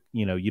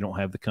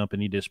the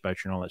company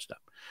dispatcher and all that stuff.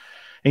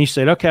 And you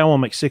said, okay, I want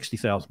to make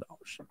 $60,000.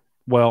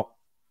 Well,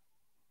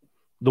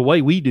 the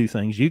way we do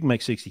things, you can make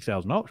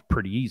 $60,000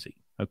 pretty easy.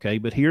 Okay.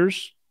 But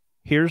here's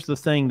the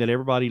thing that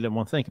everybody doesn't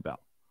want to think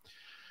about.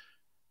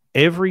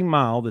 Every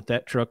mile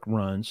that truck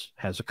runs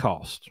has a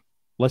cost.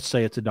 Let's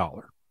say it's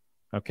 $1.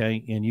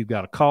 Okay. And you've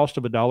got a cost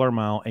of $1 a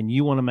mile and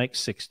you want to make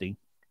 60.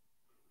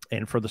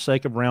 And for the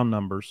sake of round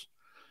numbers,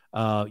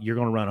 you're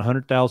going to run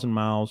 100,000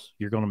 miles.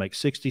 You're going to make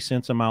 60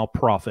 cents a mile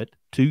profit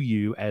to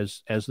you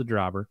as the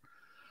driver.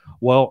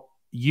 Well,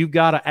 you've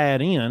got to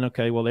add in,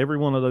 okay, well, every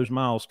one of those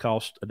miles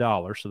costs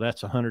 $1. So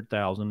that's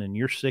 100,000 and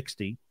you're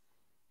 60.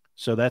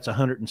 So that's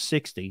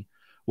 160.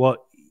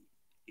 Well,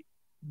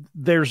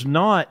 there's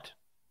not,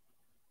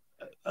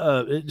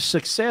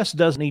 success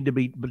doesn't need to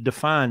be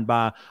defined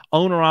by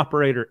owner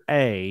operator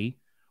A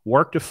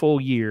worked a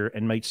full year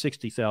and made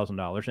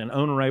 $60,000 and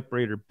owner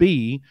operator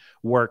B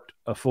worked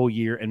a full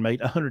year and made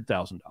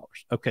 $100,000.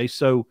 Okay.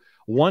 So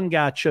one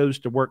guy chose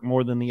to work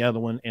more than the other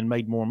one and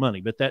made more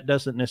money, but that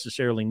doesn't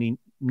necessarily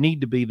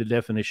need to be the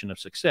definition of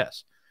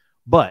success.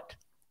 But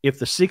if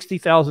the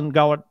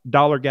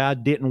 $60,000 guy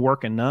didn't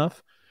work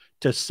enough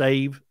to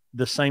save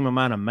the same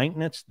amount of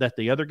maintenance that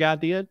the other guy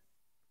did,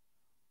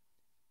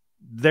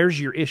 there's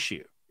your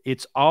issue.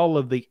 It's all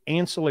of the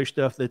ancillary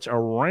stuff that's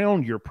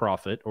around your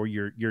profit or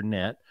your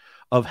net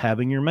of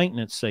having your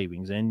maintenance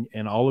savings and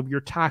all of your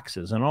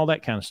taxes and all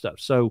that kind of stuff.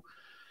 So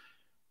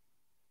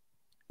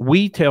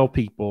we tell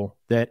people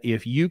that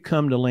if you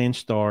come to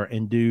Landstar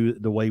and do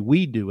the way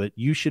we do it,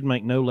 you should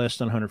make no less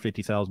than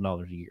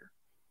 $150,000 a year.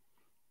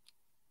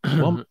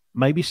 Well,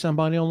 maybe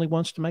somebody only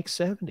wants to make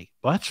 70.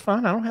 Well, that's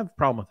fine. I don't have a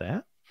problem with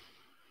that.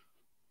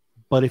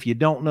 But if you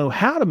don't know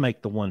how to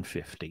make the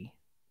 150,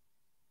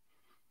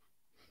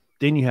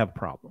 then you have a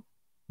problem,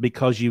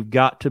 because you've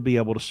got to be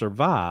able to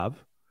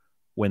survive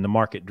when the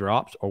market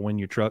drops or when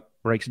your truck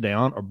breaks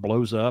down or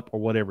blows up or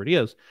whatever it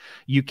is.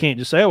 You can't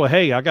just say, oh, well,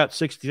 hey, I got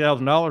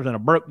 $60,000 and a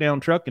broke down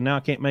truck and now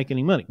I can't make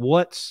any money.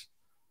 What's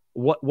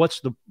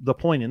the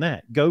point in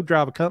that? Go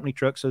drive a company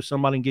truck so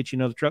somebody can get you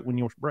another truck when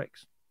yours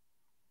breaks.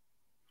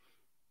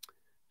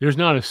 There's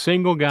not a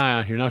single guy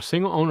out here, not a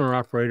single owner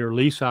operator,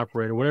 lease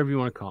operator, whatever you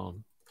want to call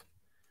them,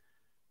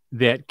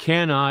 that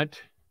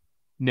cannot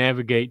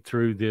navigate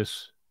through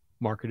this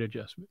market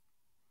adjustment.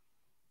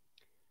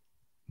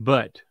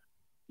 But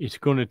it's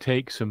going to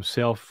take some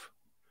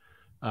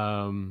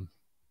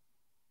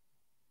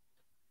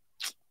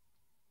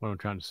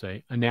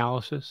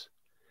analysis.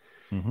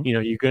 Mm-hmm.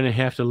 You're going to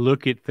have to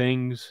look at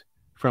things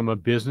from a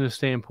business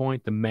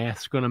standpoint. The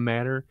math's going to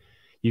matter.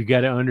 You've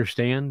got to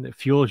understand that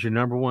fuel is your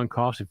number one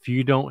cost. If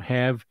you don't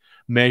have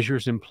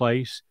measures in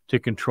place to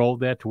control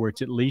that to where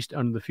it's at least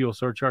under the fuel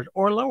surcharge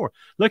or lower.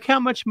 Look how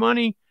much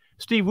money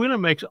Steve Wheeler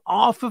makes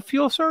off of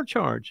fuel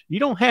surcharge. You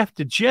don't have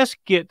to just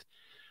get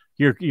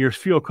your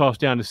fuel cost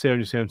down to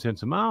 77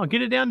 cents a mile.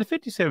 Get it down to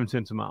 57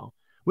 cents a mile.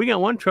 We got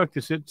one truck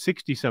that's at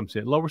 60 some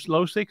cents, low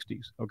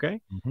 60s.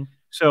 Okay. Mm-hmm.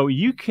 So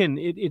you can,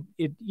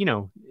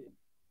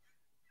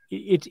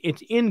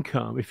 it's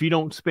income. If you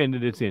don't spend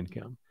it, it's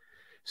income.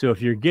 So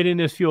if you're getting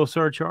this fuel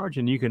surcharge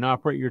and you can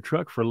operate your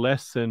truck for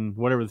less than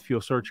whatever the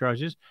fuel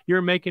surcharge is,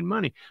 you're making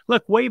money.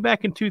 Look, way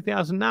back in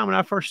 2009, when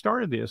I first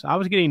started this, I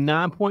was getting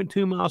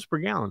 9.2 miles per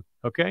gallon.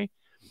 Okay.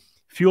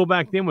 Fuel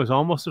back then was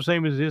almost the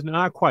same as it is now,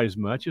 not quite as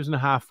much. It was in the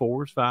high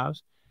 4s,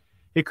 5s.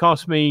 It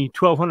cost me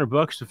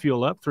 $1,200 to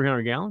fuel up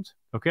 300 gallons.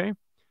 Okay.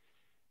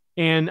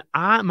 And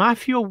my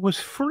fuel was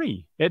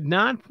free at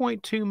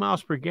 9.2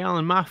 miles per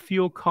gallon. My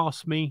fuel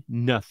cost me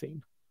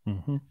nothing.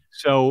 Mm-hmm.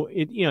 So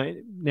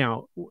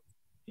now,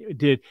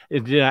 did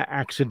I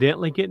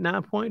accidentally get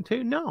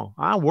 9.2? No,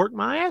 I worked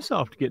my ass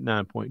off to get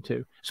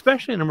 9.2,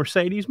 especially in a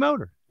Mercedes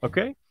motor.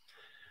 Okay.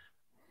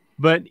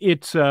 But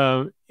it's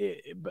I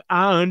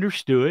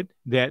understood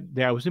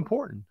that was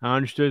important. I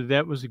understood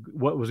that was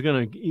what was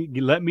going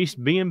to let me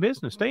be in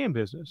business, stay in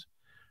business.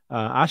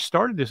 I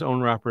started this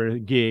owner operator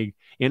gig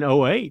in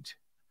 08,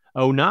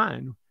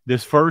 09.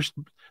 This first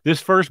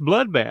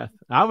bloodbath,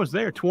 I was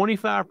there.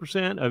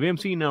 25% of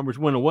MC numbers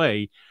went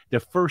away the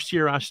first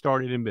year I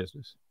started in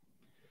business.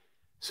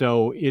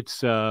 So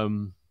it's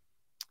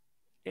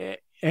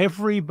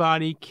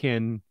everybody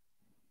can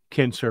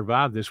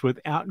survive this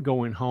without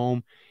going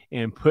home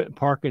and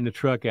parking the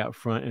truck out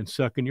front and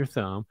sucking your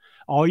thumb.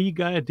 All you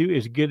got to do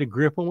is get a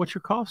grip on what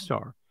your costs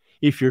are.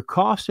 If your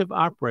cost of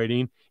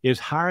operating is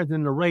higher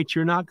than the rate,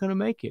 you're not going to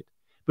make it.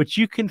 But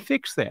you can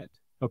fix that,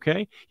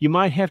 okay? You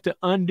might have to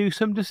undo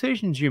some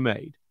decisions you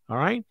made, all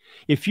right?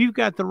 If you've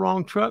got the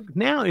wrong truck,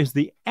 now is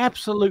the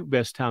absolute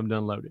best time to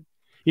unload it.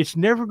 It's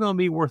never going to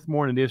be worth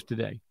more than it is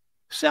today.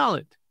 Sell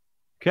it,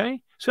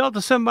 okay? Sell it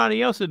to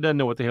somebody else that doesn't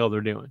know what the hell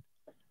they're doing,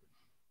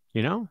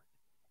 you know?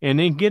 And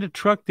then get a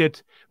truck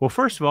that's, well,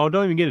 first of all,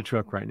 don't even get a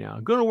truck right now.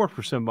 Go to work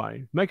for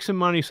somebody. Make some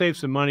money, save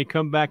some money,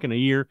 come back in a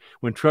year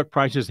when truck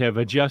prices have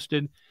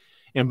adjusted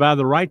and buy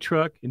the right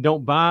truck, and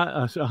don't buy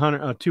a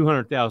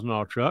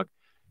 $200,000 truck.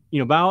 You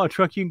know, buy a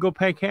truck you can go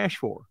pay cash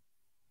for.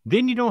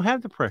 Then you don't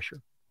have the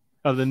pressure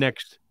of the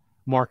next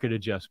market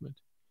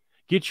adjustment.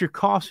 Get your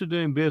cost of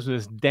doing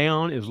business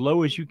down as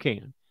low as you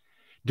can.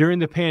 During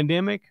the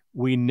pandemic,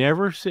 we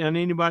never sent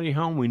anybody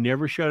home. We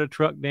never shut a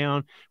truck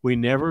down. We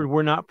never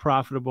were not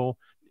profitable.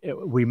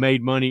 We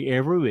made money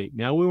every week.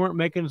 Now, we weren't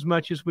making as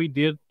much as we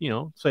did, you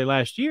know, say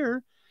last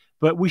year,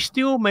 but we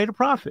still made a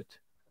profit.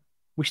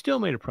 We still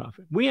made a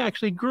profit. We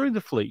actually grew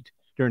the fleet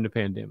during the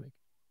pandemic.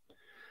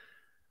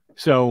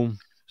 So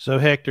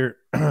Hector,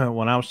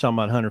 when I was talking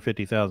about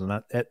 150,000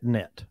 at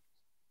net,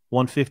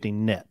 150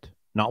 net,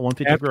 not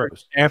 150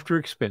 gross. After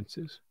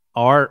expenses.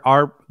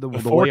 The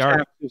way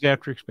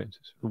after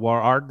expenses.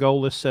 Our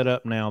goal is set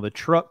up now, the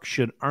truck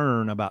should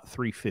earn about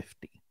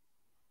 350.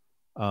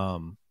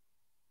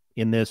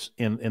 In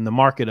the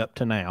market up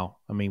to now.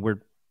 I mean,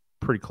 we're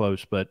pretty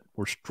close, but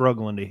we're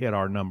struggling to hit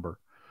our number.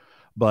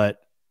 But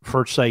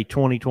for say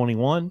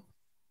 2021,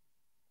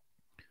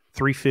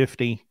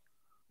 350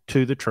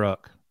 to the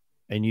truck,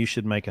 and you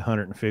should make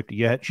 150.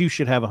 Yeah, you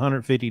should have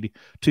 150 to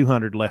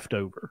 200 left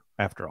over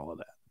after all of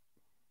that,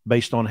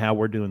 based on how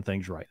we're doing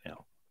things right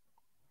now.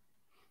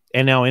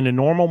 And now in the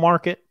normal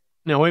market,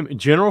 now wait a minute,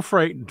 general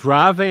freight,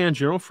 dry van,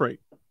 general freight,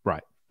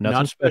 right? Nothing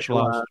not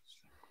specialized.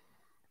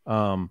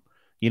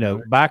 You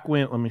know, back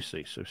when, let me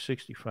see. So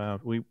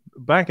 65,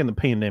 back in the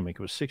pandemic,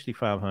 it was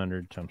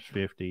 6,500 times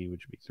 50,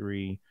 which would be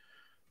 3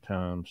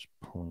 times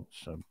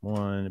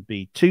 0.71. It'd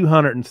be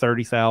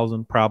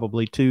 230,000,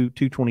 probably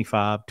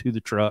 225 to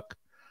the truck.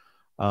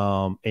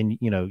 And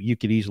you know, you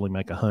could easily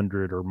make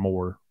 100 or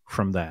more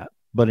from that.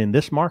 But in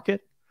this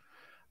market,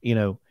 you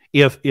know,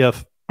 if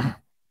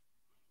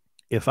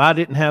I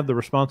didn't have the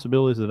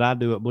responsibilities that I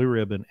do at Blue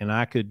Ribbon, and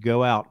I could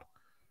go out,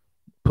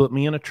 put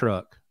me in a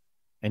truck,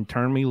 and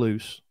turn me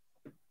loose,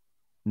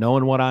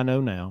 knowing what I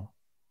know now,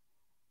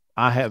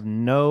 I have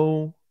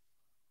no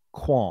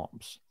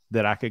qualms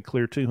that I could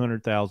clear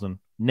 200,000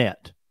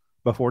 net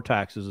before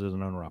taxes as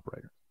an owner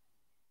operator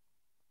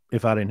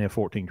if I didn't have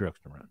 14 trucks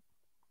to run.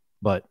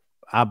 But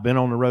I've been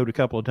on the road a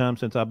couple of times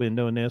since I've been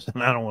doing this,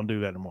 and I don't want to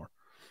do that anymore.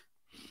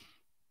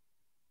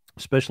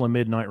 Especially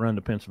midnight run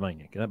to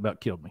Pennsylvania. That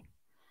about killed me.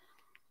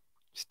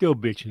 Still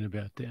bitching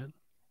about that.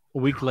 A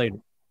week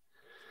later.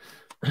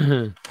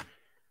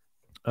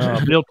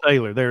 Bill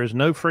Taylor, there is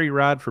no free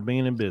ride for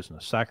being in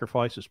business.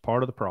 Sacrifice is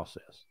part of the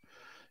process.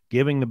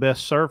 Giving the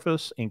best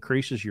service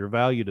increases your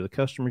value to the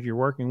customers you're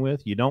working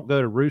with. You don't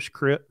go to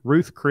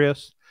Ruth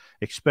Chris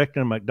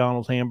expecting a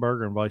McDonald's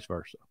hamburger and vice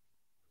versa.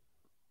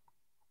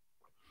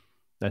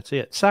 That's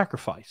it.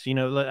 Sacrifice. You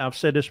know, I've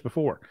said this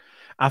before.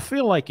 I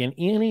feel like in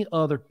any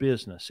other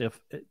business, if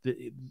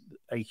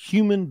a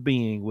human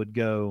being would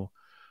go,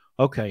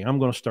 okay, I'm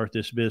going to start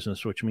this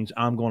business, which means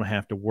I'm going to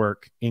have to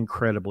work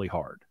incredibly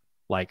hard,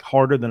 like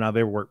harder than I've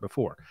ever worked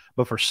before.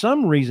 But for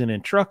some reason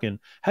in trucking,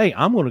 hey,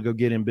 I'm going to go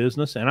get in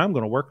business and I'm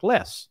going to work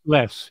less.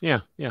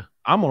 Yeah.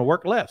 I'm going to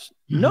work less.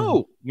 Mm-hmm.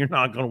 No, you're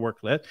not going to work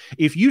less.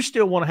 If you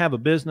still want to have a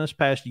business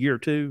past year or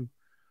two,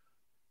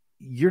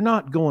 you're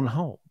not going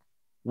home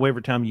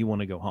every time you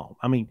want to go home.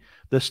 I mean,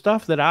 the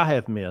stuff that I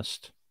have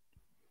missed,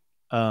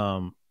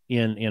 in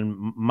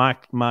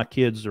my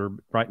kids are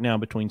right now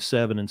between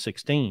 7 and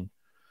 16,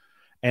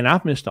 and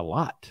I've missed a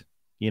lot,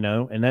 you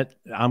know, and that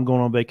I'm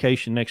going on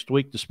vacation next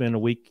week to spend a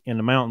week in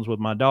the mountains with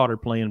my daughter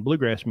playing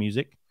bluegrass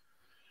music,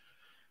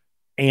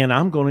 and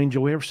I'm going to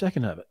enjoy every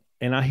second of it.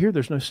 And I hear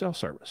there's no cell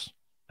service,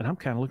 and I'm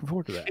kind of looking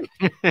forward to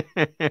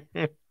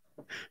that.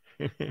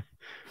 You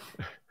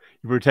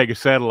better take a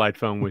satellite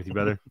phone with you,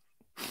 brother.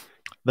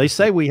 They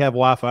say we have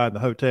Wi-Fi in the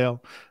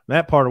hotel.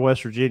 That part of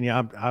West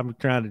Virginia, I'm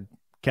trying to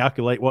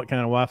calculate what kind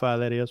of Wi-Fi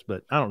that is,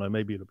 but I don't know.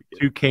 Maybe it'll be good.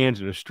 2 cans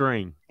and a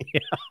string.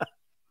 Yeah.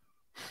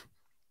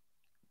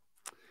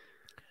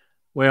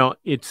 Well,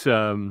 it's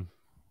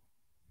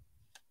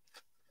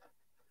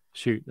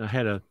shoot. I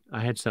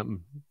had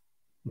something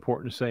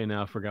important to say.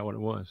 Now I forgot what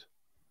it was.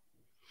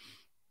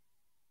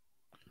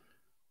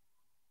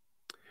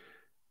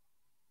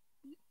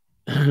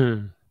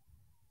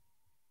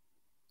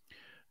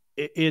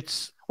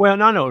 It's well,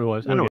 no, I know what it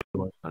was. I know what it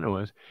was. I know what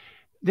it was.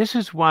 This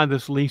is why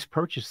this lease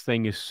purchase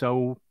thing is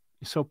so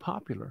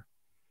popular,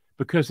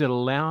 because it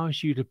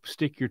allows you to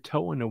stick your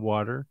toe in the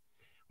water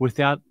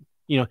without,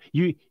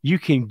 you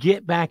can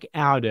get back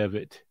out of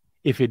it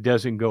if it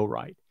doesn't go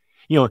right.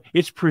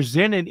 It's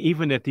presented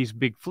even at these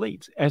big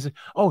fleets as,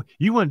 oh,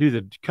 you want to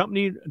do the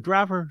company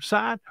driver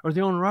side or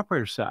the owner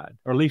operator side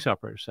or lease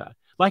operator side?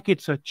 Like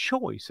it's a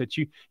choice that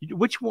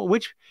which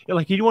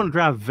like you want to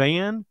drive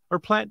van or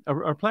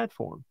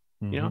platform,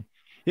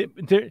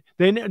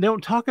 they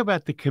don't talk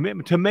about the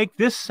commitment to make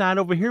this side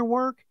over here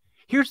work.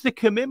 Here's the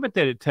commitment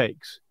that it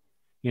takes,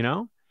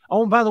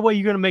 Oh, and by the way,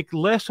 you're going to make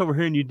less over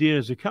here than you did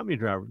as a company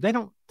driver. They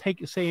don't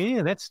say any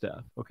of that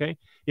stuff. Okay.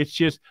 It's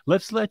just,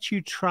 let's let you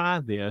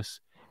try this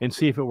and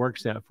see if it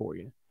works out for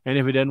you. And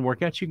if it doesn't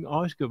work out, you can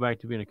always go back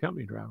to being a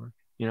company driver,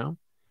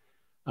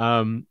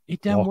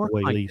 it doesn't work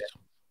like that.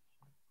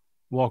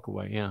 Walk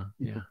away. Yeah.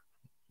 Yeah.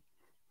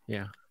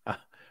 Yeah.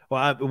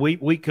 Well,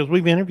 because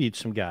we've interviewed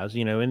some guys,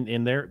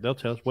 and they'll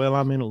tell us, well,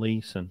 I'm in a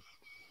lease,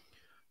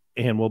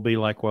 and we'll be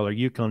like, well, are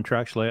you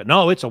contractually?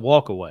 No, it's a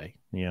walk away.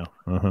 Yeah.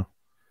 Uh-huh.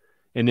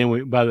 And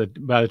then by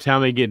the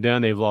time they get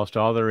done, they've lost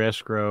all their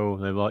escrow.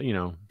 They've lost,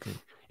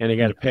 and they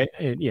got to pay.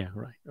 Yeah.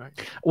 Right.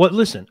 Well,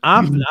 listen,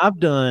 I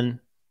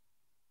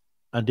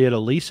did a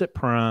lease at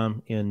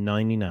Prime in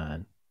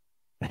 99.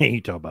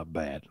 You talk about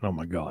bad. Oh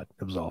my God.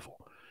 It was awful.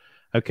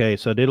 Okay.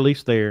 So I did a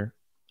lease there,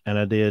 and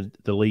I did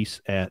the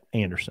lease at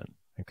Anderson.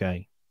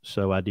 Okay.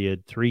 So I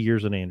did 3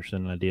 years at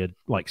Anderson, and I did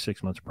like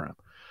 6 months Prime.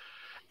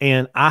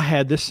 And I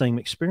had this same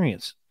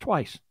experience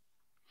twice.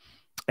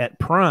 At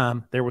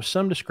Prime, there was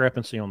some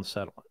discrepancy on the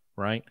settlement,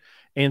 right?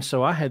 And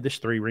so I had this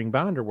 3-ring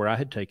binder where I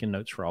had taken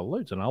notes for all the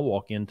loads. And I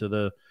walk into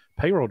the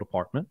payroll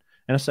department,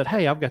 and I said,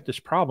 hey, I've got this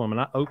problem.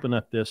 And I open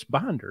up this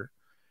binder,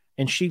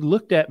 and she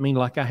looked at me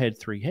like I had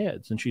 3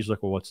 heads. And she's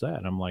like, well, what's that?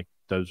 And I'm like,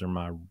 those are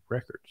my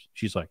records.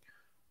 She's like,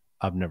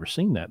 I've never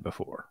seen that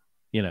before.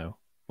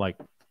 Like,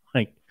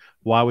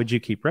 why would you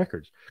keep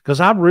records? Because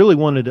I really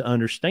wanted to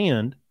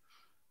understand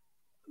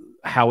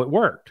how it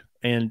worked.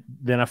 And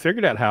then I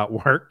figured out how it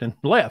worked and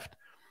left.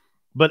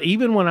 But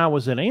even when I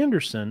was at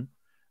Anderson,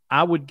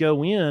 I would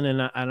go in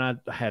and I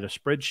had a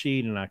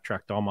spreadsheet, and I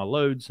tracked all my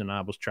loads, and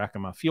I was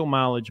tracking my fuel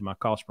mileage, my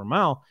cost per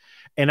mile.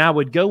 And I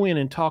would go in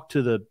and talk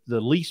to the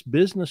lease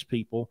business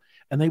people,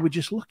 and they would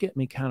just look at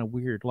me kind of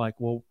weird, like,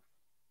 well,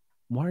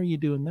 why are you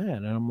doing that?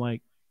 And I'm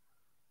like,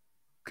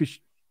 because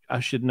I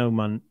should know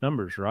my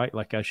numbers, right?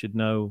 Like I should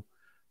know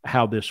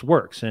how this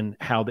works and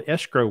how the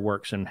escrow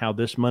works and how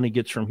this money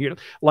gets from here.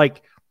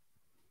 Like,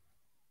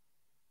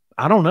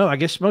 I don't know. I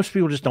guess most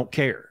people just don't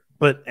care.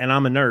 And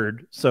I'm a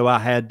nerd, so I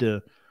had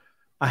to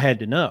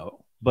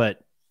know.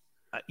 But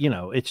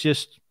it's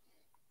just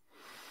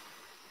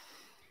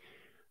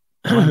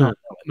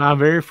my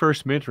very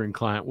first mentoring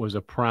client was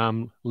a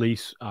Prime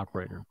lease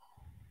operator,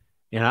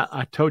 and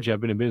I told you I've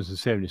been in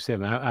business since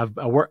 '77.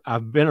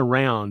 I've been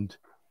around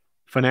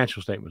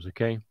financial statements.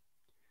 Okay,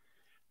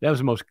 that was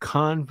the most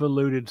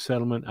convoluted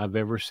settlement I've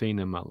ever seen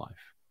in my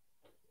life.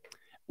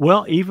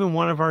 Well, even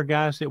one of our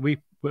guys that we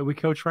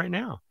coach right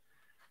now,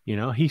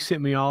 he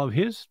sent me all of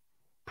his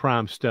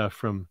Prime stuff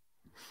from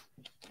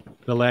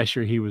the last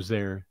year he was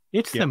there.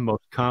 It's the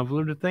most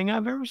convoluted thing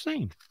I've ever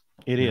seen.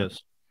 It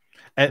is.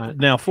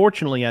 Now,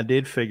 fortunately, I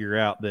did figure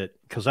out that,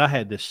 because I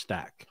had this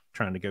stack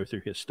trying to go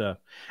through his stuff,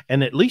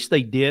 and at least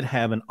they did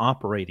have an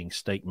operating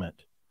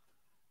statement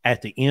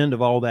at the end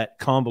of all that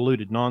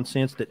convoluted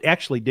nonsense that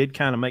actually did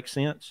kind of make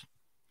sense.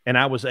 And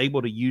I was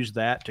able to use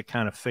that to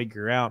kind of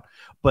figure out.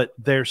 But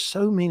there's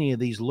so many of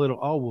these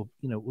little,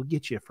 we'll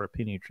get you for a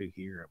penny or two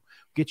here.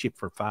 We'll get you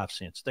for 5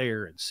 cents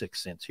there and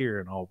 6 cents here.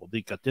 And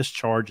they got this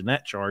charge and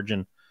that charge.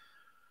 And,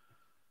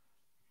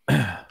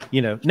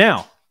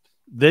 now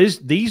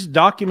these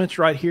documents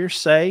right here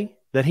say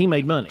that he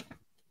made money.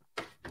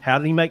 How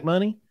did he make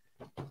money?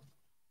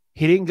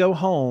 He didn't go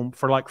home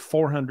for like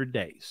 400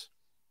 days.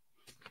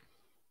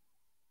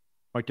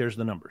 Right there's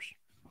the numbers.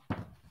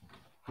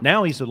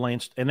 Now he's a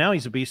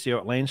BCO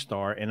at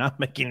Landstar, and I'm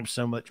making him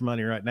so much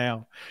money right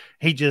now.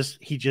 He just,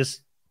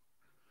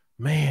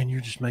 man,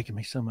 you're just making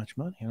me so much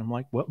money. And I'm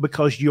like, well,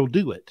 because you'll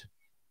do it.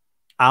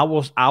 I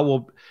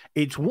will.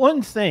 It's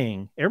one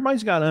thing.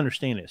 Everybody's got to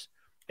understand this.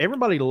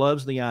 Everybody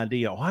loves the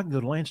idea. Oh, I can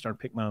go to Landstar and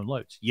pick my own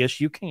loads. Yes,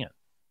 you can.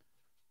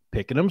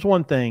 Picking them's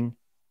one thing.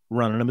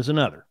 Running them is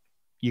another.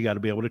 You got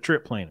to be able to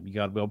trip plan them. You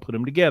got to be able to put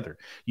them together.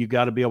 You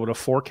got to be able to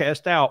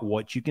forecast out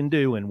what you can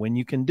do and when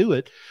you can do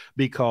it,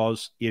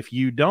 because if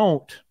you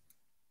don't,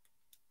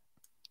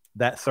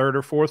 that third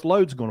or fourth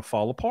load's going to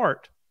fall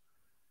apart.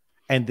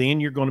 And then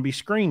you're going to be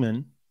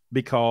screaming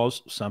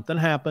because something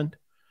happened,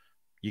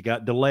 you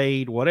got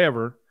delayed,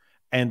 whatever,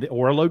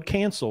 or a load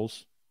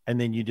cancels,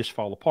 and then you just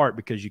fall apart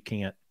because you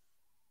can't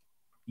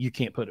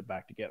put it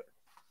back together.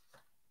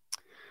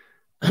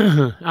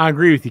 I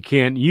agree with you,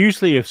 Ken.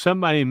 Usually if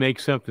somebody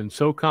makes something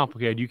so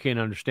complicated you can't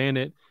understand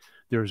it,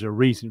 there's a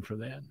reason for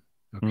that.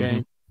 Okay.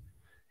 Mm-hmm.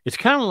 It's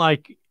kind of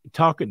like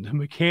talking to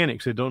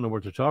mechanics that don't know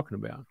what they're talking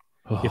about.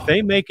 If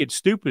they make it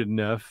stupid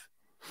enough,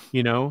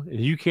 you know,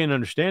 you can't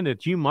understand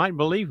it, you might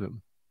believe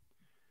them.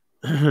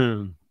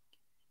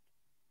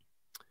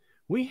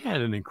 We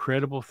had an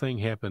incredible thing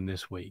happen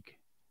this week.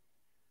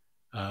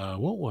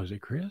 What was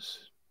it, Chris?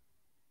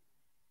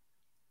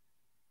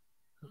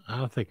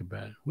 I'll think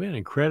about it. We had an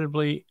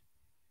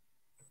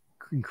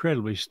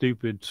incredibly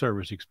stupid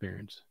service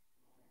experience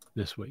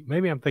this week.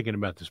 Maybe I'm thinking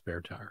about the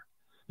spare tire,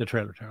 the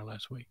trailer tire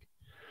last week.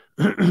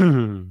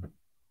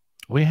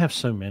 We have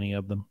so many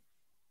of them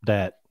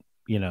that,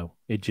 you know,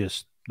 it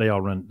just, they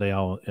all run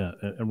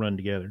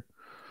together.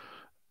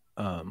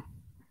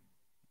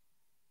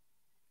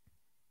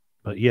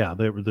 But yeah,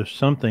 there's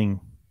something,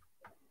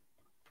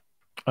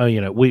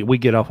 you know, we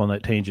get off on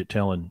that tangent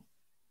telling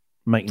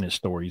maintenance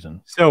stories.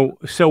 And so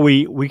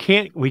we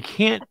can't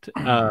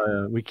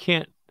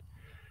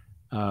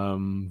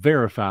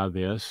verify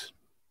this,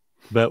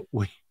 but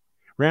we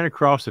ran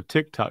across a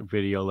TikTok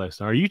video last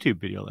night, or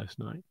YouTube video last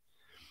night.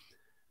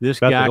 This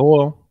about guy, the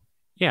oil.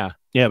 Yeah,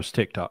 it was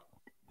TikTok.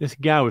 This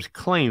guy was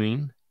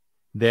claiming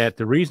that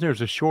the reason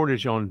there's a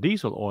shortage on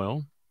diesel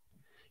oil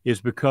is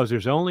because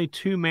there's only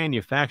 2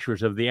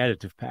 manufacturers of the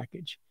additive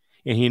package,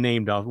 and he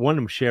named off one of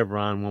them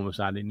Chevron, one was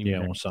I didn't even.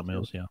 Yeah, one something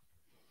else. Yeah.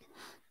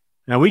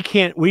 Now we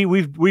can't.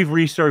 We've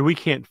researched.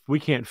 We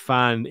can't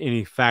find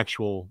any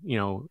factual, you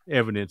know,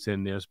 evidence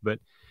in this. But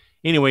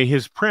anyway,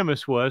 his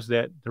premise was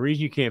that the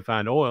reason you can't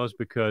find oil is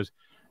because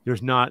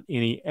there's not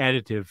any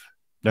additive.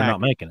 They're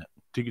not making it.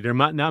 They're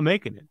not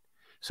making it.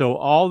 So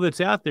all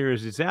that's out there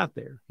is it's out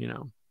there, you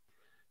know.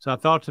 So I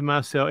thought to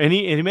myself, and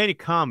he made a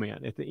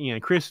comment at the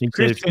end. Chris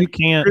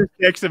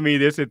texted me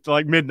this at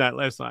like midnight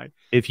last night.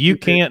 If you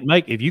can't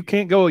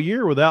go a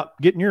year without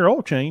getting your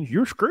oil changed,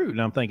 you're screwed.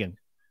 And I'm thinking,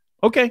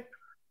 okay.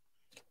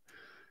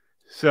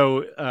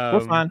 So we're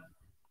fine.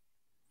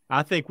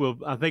 I think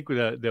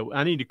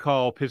I need to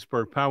call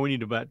Pittsburgh Power. We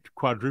need to about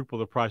quadruple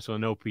the price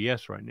on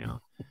OPS right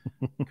now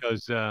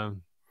because you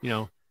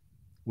know,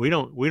 we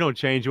don't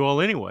change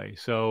oil anyway.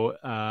 So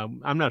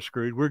I'm not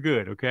screwed. We're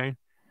good. Okay.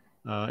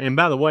 And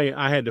by the way,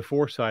 I had the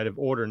foresight of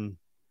ordering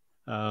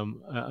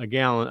a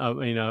gallon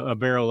of, you know, a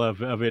barrel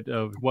of it.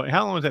 How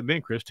long has that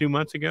been, Chris? 2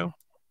 months ago?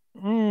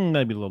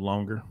 Maybe a little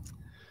longer.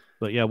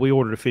 But yeah, we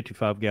ordered a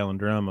 55-gallon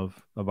drum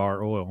of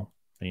our oil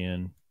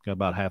and got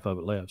about half of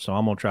it left. So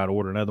I'm going to try to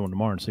order another one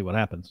tomorrow and see what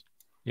happens.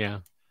 Yeah.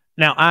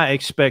 Now, I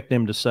expect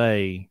them to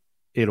say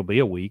it'll be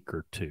a week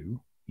or two,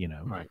 you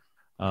know. Right.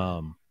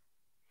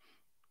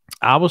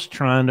 I was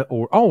trying to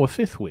order, a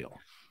fifth wheel.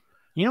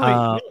 You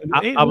know,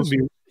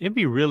 it'd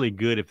be really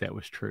good if that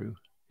was true.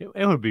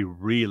 It would be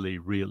really,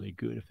 really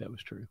good if that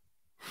was true.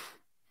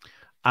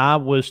 I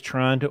was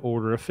trying to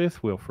order a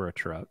fifth wheel for a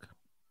truck.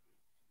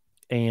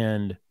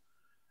 And,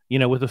 you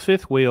know, with a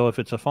fifth wheel, if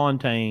it's a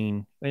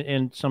Fontaine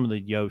and some of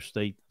the Yoast,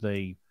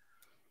 they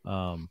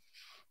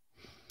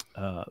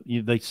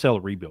sell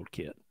a rebuild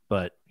kit,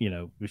 but you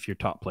know, if your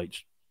top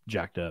plate's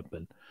jacked up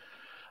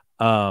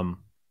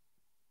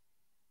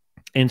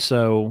and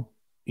so,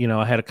 you know,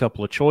 I had a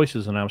couple of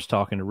choices and I was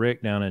talking to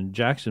Rick down in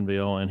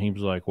Jacksonville and he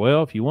was like,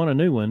 well, if you want a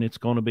new one, it's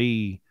going to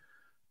be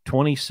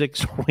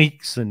 26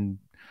 weeks and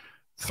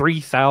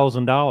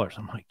 $3,000.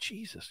 I'm like,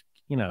 Jesus,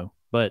 you know,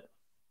 but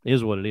it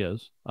is what it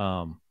is.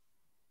 I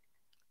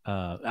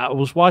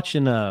was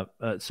watching,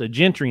 so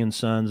Gentry and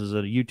Sons is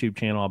a YouTube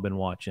channel I've been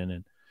watching,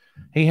 and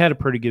he had a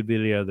pretty good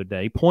video the other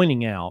day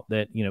pointing out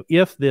that, you know,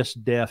 if this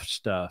DEF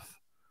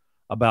stuff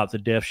about the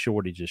DEF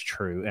shortage is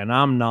true, and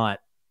I'm not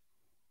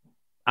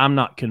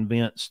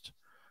convinced.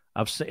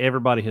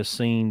 Everybody has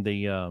seen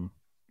the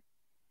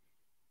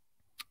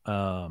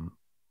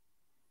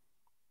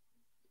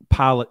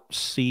pilot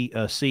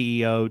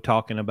CEO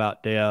talking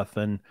about DEF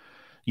and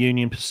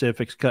Union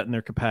Pacific's cutting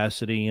their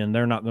capacity and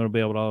they're not going to be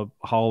able to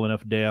haul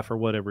enough DEF or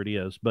whatever it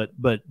is. But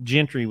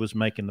Gentry was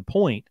making the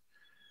point,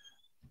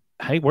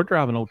 hey, we're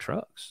driving old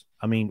trucks.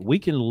 I mean, we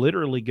can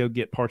literally go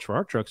get parts for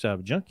our trucks out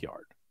of a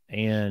junkyard,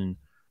 and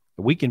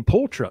we can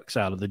pull trucks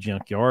out of the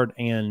junkyard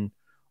and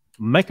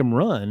make them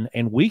run,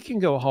 and we can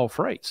go haul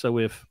freight. So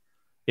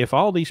if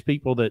all these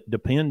people that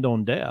depend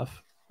on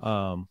DEF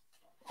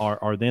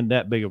are then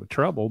that big of a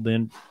trouble,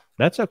 then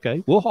that's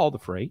okay. We'll haul the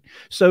freight.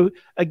 So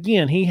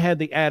again, he had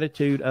the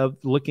attitude of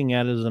looking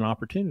at it as an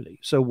opportunity.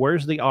 So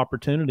where's the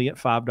opportunity at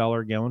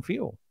 $5 a gallon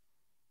fuel?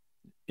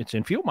 It's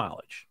in fuel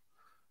mileage.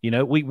 You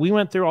know, we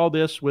went through all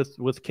this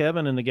with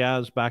Kevin and the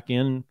guys back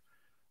in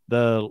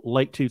the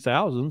late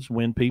 2000s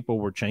when people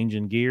were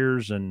changing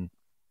gears and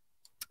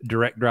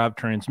direct drive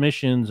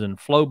transmissions and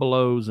flow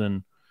belows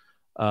and,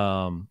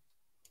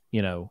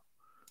 you know,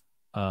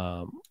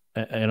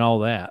 and all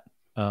that.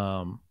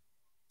 And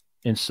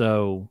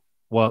so,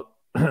 well,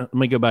 let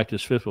me go back to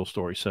this fifth wheel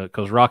story. So,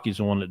 because Rocky's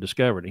the one that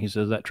discovered it. He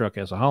says that truck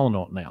has a Holland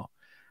on it now.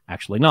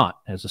 Actually not.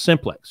 It has a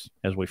Simplex,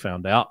 as we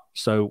found out.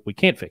 So we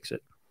can't fix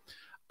it.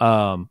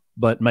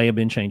 But may have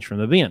been changed from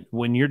the VIN.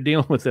 When you're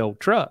dealing with old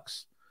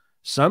trucks,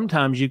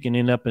 sometimes you can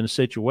end up in a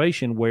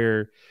situation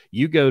where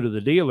you go to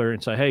the dealer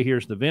and say, hey,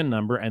 here's the VIN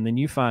number. And then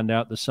you find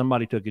out that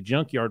somebody took a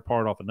junkyard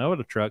part off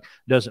another truck,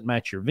 doesn't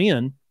match your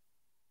VIN.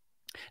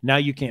 Now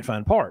you can't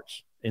find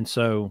parts. And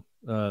so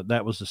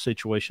That was the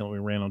situation that we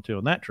ran onto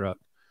on that truck.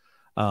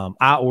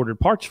 I ordered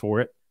parts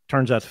for it.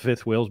 Turns out the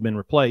fifth wheel's been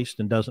replaced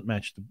and doesn't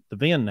match the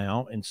VIN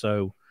now. And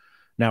so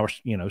now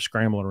we're,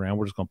 scrambling around.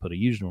 We're just going to put a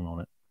used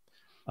one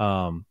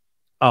on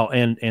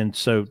it. And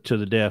so to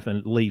the deaf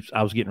and leaves,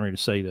 I was getting ready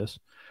to say this.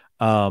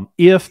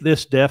 If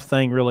this deaf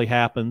thing really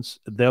happens,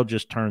 they'll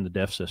just turn the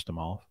deaf system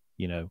off.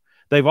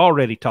 They've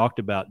already talked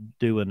about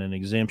doing an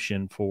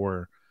exemption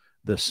for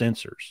the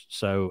sensors.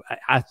 So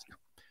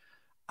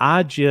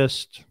I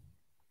just,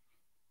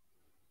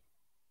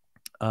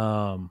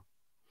 I'm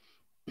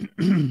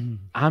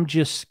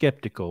just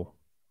skeptical,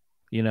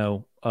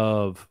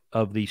 of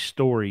these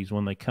stories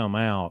when they come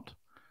out,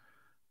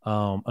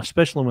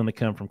 especially when they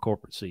come from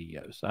corporate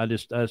CEOs. I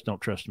just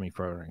don't trust me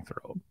further and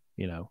throw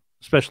them,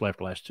 especially after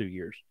the last 2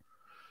 years.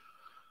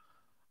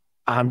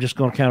 I'm just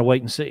going to kind of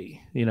wait and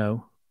see,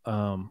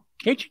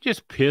 Can't you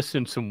just piss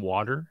in some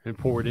water and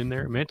pour it in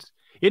there? I mean,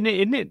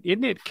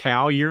 isn't it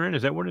cow urine?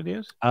 Is that what it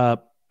is? I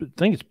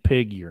think it's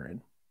pig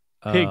urine.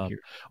 Pig urine.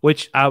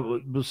 Which I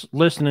was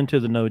listening to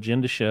the No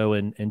Agenda show,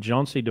 and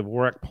John C.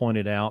 Dvorak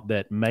pointed out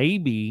that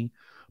maybe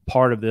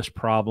part of this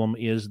problem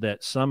is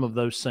that some of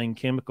those same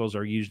chemicals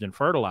are used in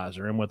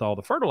fertilizer. And with all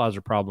the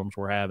fertilizer problems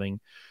we're having,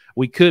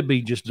 we could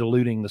be just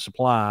diluting the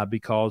supply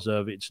because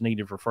of it's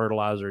needed for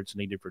fertilizer, it's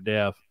needed for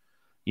deaf,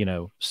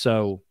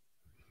 so.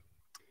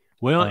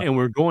 Well, and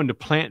we're going to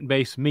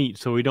plant-based meat,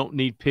 so we don't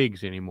need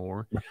pigs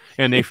anymore.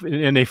 And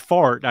they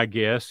fart, I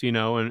guess, and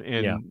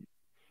yeah.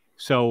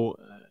 So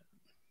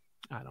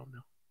I don't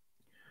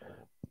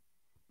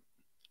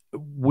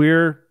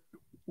know.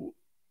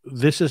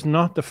 This is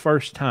not the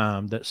first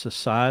time that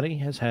society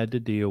has had to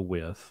deal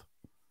with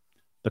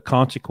the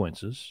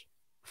consequences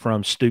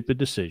from stupid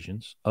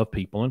decisions of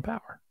people in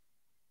power.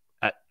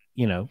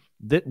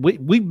 That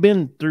we've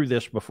been through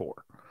this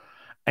before.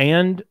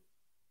 And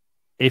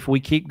if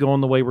we keep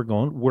going the way we're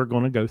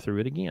going to go through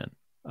it again.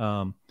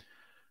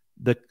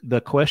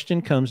 The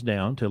question comes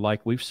down to,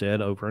 like we've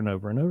said over and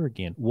over and over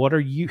again, what are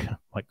you,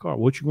 like, Carl,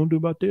 what you going to do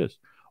about this?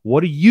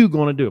 What are you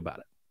going to do about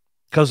it?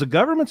 Because the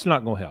government's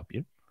not going to help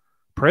you.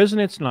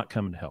 President's not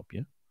coming to help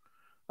you.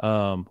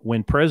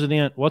 When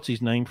President, what's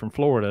his name from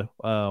Florida?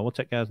 What's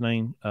that guy's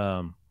name?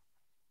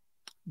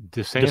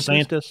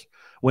 DeSantis.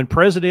 When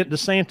President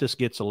DeSantis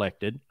gets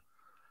elected,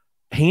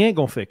 he ain't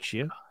going to fix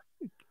you.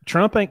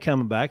 Trump ain't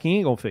coming back. He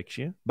ain't going to fix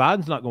you.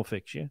 Biden's not going to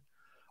fix you.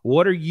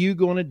 What are you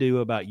going to do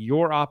about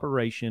your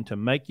operation to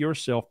make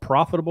yourself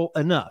profitable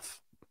enough?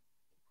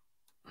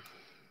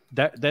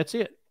 That's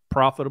it.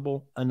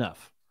 Profitable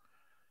enough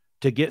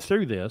to get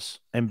through this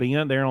and be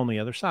there on the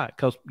other side.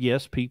 Because,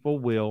 yes, people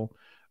will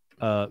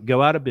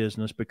go out of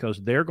business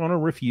because they're going to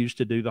refuse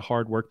to do the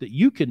hard work that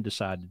you can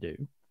decide to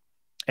do.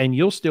 And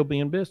you'll still be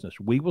in business.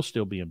 We will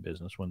still be in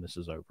business when this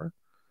is over.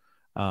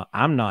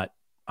 I'm not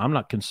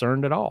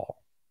concerned at all.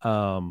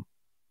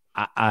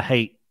 I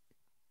hate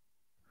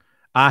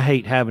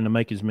having to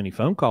make as many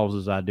phone calls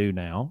as I do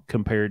now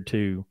compared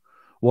to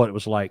what it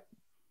was like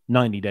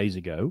 90 days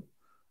ago.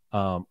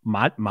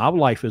 My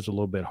life is a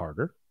little bit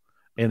harder,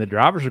 and the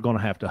drivers are going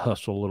to have to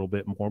hustle a little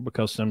bit more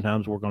because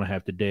sometimes we're going to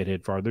have to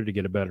deadhead farther to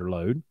get a better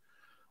load.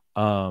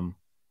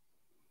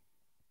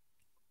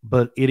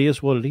 But it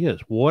is what it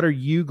is. What are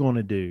you going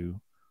to do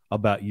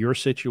about your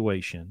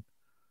situation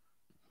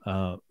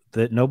that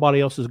nobody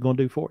else is going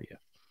to do for you?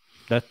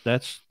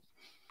 That's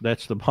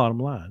the bottom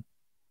line.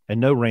 And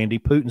no, Randy,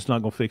 Putin's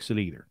not going to fix it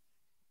either.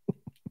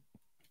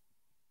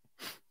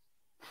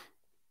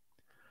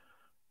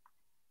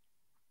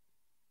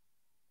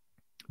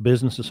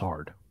 Business is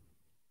hard,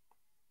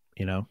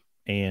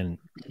 and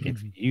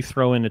if you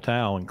throw in the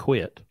towel and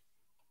quit,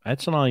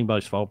 that's not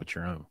anybody's fault but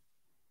your own,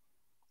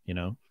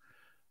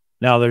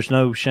 Now, there's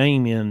no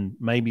shame in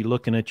maybe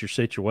looking at your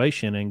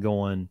situation and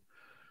going,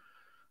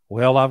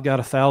 well, I've got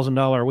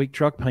 $1,000 a week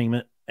truck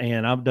payment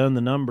and I've done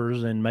the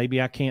numbers and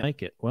maybe I can't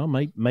make it. Well,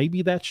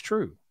 maybe that's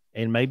true.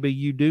 And maybe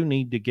you do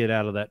need to get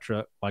out of that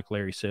truck, like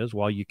Larry says,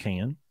 while you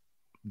can.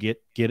 Get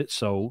it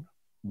sold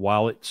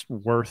while it's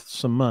worth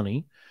some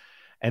money.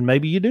 And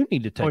maybe you do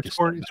need to take it's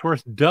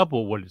worth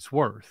double what it's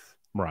worth.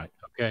 Right.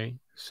 Okay.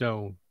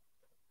 So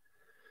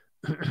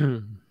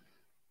I'll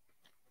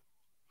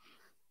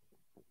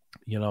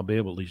be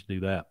able to at least do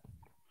that.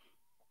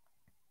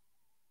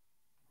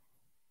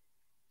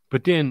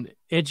 But then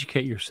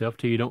educate yourself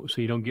so you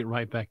don't get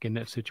right back in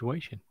that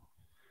situation.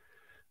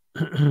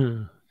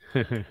 There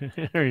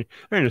ain't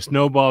a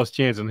snowball's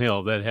chance in hell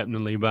of that happened to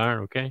Lee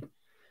Byer, okay?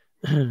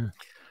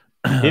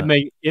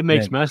 It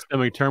makes my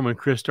stomach turn when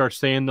Chris starts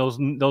saying those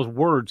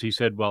words he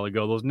said a while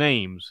ago, those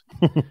names.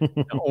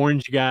 The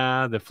orange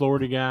guy, the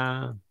Florida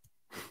guy,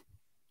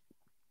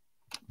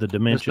 the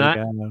dementia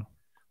guy.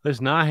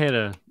 Listen, I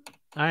had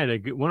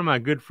one of my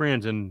good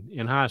friends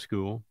in high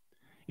school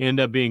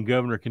ended up being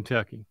governor of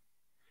Kentucky.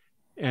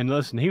 And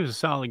listen, he was a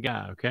solid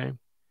guy, okay?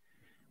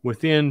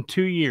 Within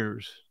 2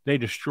 years, they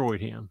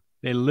destroyed him.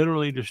 They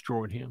literally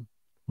destroyed him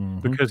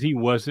because he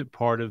wasn't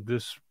part of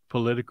this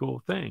political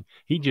thing.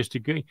 He just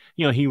agreed.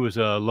 He was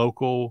a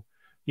local,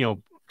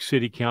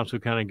 city council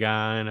kind of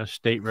guy and a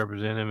state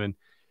representative. And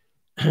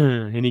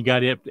and he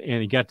got up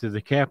and he got to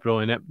the Capitol,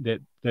 and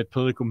that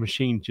political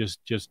machine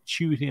just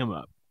chewed him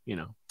up.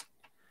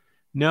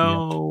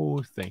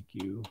 No, thank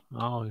you.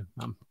 I'm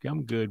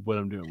good. What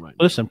I'm doing right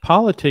now. Listen,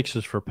 politics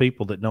is for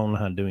people that don't know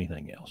how to do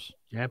anything else.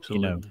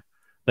 Absolutely.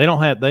 They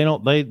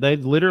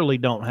literally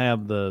don't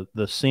have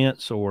the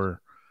sense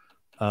or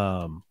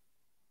the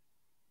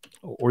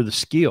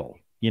skill,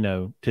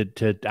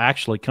 to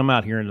actually come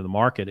out here into the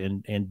market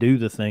and do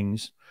the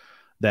things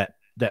that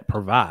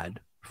provide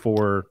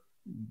for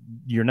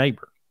your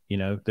neighbor.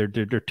 They're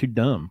too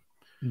dumb.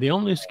 The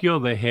only skill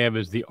they have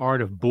is the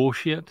art of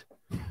bullshit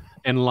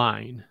and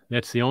lying.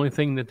 That's the only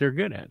thing that they're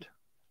good at,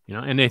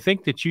 and they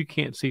think that you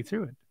can't see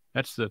through it.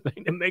 That's the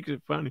thing that makes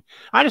it funny.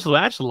 I just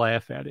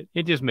laugh at it.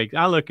 It just makes,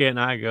 I look at it and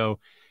I go,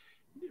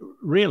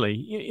 really?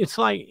 It's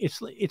like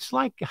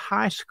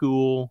high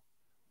school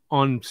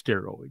on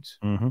steroids.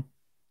 Mm-hmm.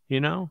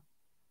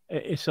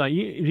 It's like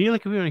you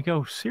look at me and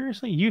go,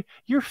 seriously,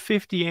 you're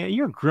 50,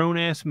 you're a grown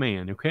ass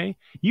man. Okay.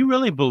 You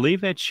really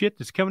believe that shit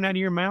that's coming out of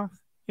your mouth?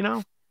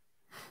 Ain't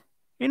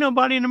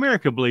nobody in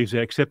America believes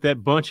that except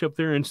that bunch up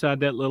there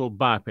inside that little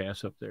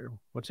bypass up there.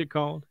 What's it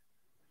called?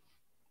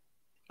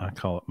 I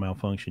call it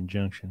Malfunction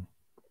Junction,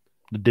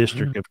 the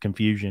District of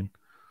Confusion.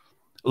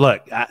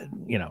 Look,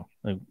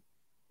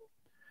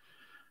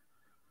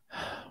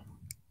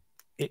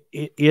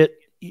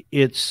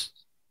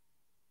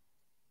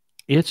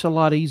 it's a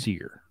lot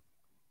easier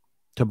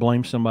to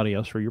blame somebody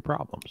else for your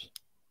problems,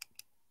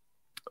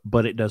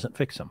 but it doesn't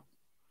fix them.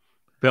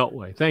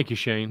 Beltway. Thank you,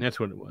 Shane. That's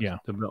what it was. Yeah.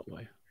 The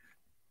Beltway.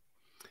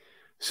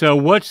 So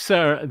what's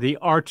the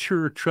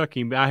Archer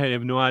Trucking? I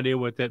have no idea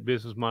what that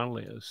business model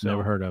is. So,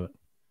 never heard of it.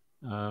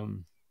 I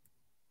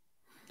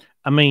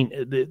mean,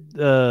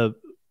 the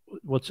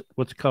what's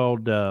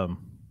called in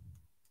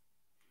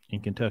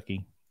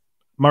Kentucky,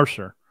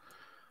 Mercer.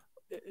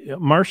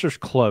 Mercer's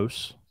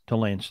close to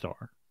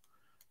Landstar,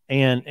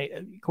 and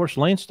of course,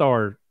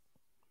 Landstar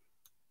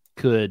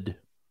could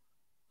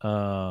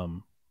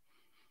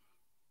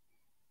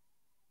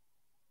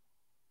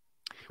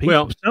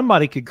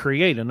somebody could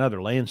create another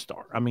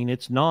Landstar. I mean,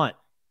 it's not.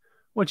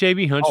 Well,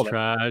 J.B. Hunt's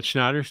tried.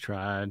 Schneider's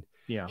tried.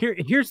 Yeah.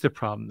 Here's the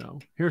problem,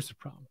 though. Here's the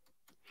problem.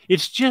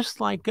 It's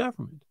just like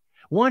government.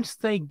 Once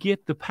they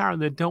get the power,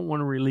 they don't want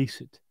to release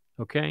it.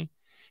 Okay?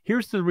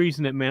 Here's the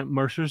reason that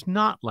Mercer's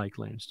not like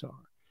Landstar.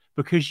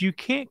 Because you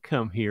can't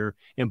come here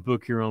and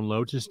book your own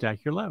loads and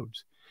stack your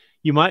loads.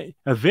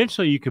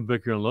 Eventually you can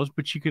book your own loads,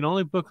 but you can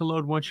only book a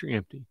load once you're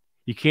empty.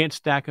 You can't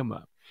stack them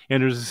up.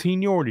 And there's a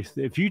seniority.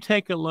 If you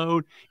take a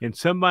load and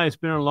somebody's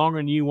been on longer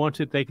than you wants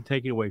it, they can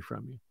take it away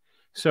from you.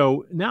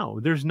 So, no,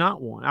 there's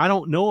not one. I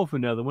don't know of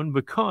another one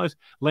because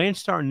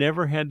Landstar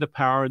never had the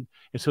power, and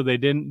so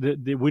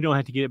we don't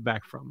have to get it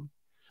back from them.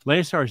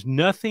 Landstar is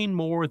nothing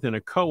more than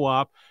a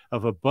co-op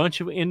of a bunch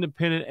of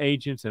independent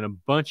agents and a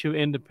bunch of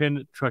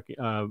independent truck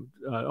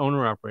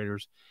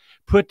owner-operators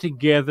put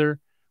together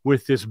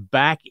with this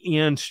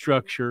back-end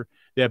structure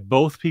that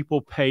both people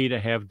pay to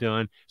have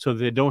done so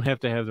they don't have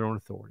to have their own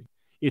authority.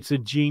 It's a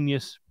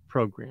genius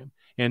program.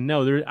 And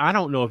no, I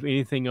don't know of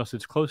anything else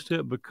that's close to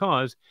it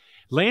because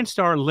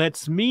Landstar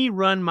lets me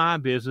run my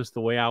business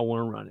the way I want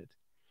to run it.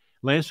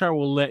 Landstar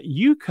will let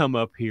you come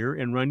up here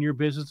and run your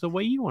business the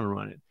way you want to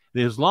run it.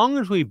 As long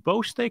as we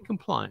both stay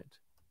compliant,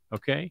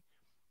 okay?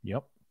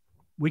 Yep.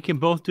 We can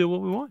both do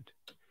what we want.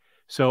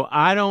 So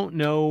I don't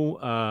know.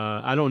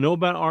 I don't know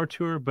about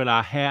Archer, but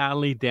I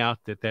highly doubt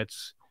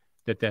that's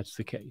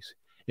the case.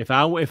 If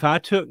I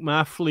took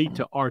my fleet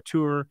to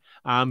Archer,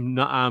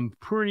 I'm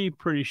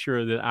pretty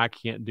sure that I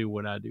can't do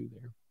what I do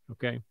there.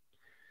 Okay.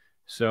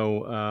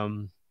 So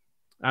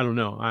I don't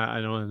know.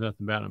 I don't know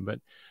nothing about them, but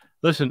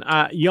listen,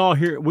 y'all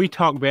here, we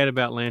talk bad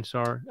about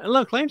Landstar.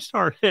 Look,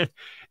 Landstar,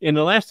 in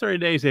the last 30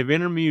 days, they've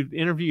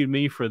interviewed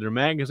me for their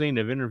magazine.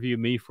 They've interviewed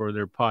me for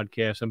their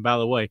podcast. And by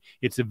the way,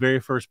 it's the very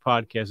first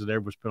podcast that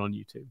ever was put on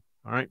YouTube.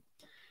 All right.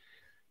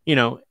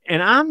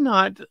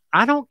 And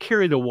I don't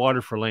carry the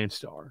water for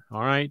Landstar.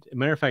 All right. As a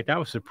matter of fact, I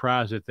was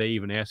surprised that they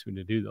even asked me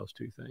to do those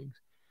two things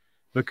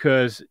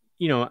because,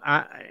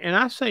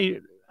 I say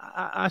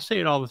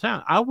it all the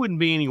time. I wouldn't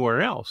be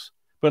anywhere else,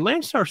 but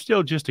Landstar's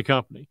still just a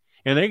company.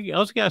 And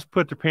those guys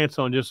put their pants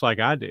on just like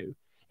I do.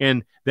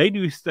 And they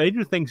do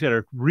things that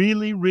are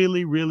really,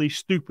 really, really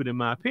stupid, in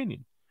my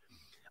opinion.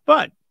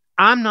 But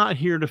I'm not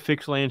here to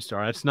fix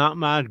Landstar. That's not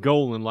my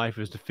goal in life,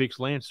 is to fix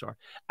Landstar.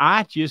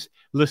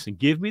 Listen,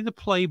 give me the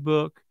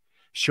playbook,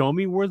 show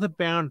me where the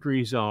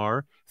boundaries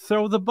are,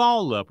 throw the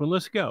ball up, and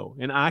let's go.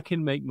 And I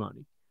can make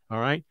money. All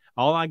right.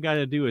 All I got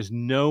to do is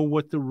know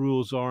what the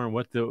rules are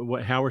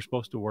and how we're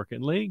supposed to work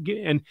it,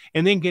 and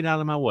then get out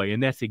of my way.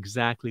 And that's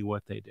exactly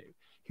what they do.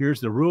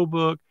 Here's the rule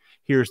book.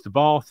 Here's the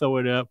ball. Throw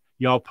it up.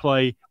 Y'all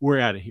play. We're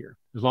out of here.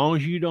 As long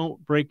as you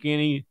don't break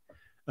any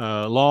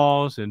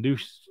laws and do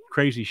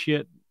crazy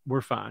shit,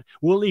 we're fine.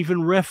 We'll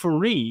even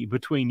referee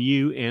between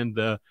you and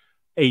the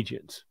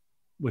agents,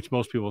 which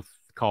most people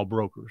call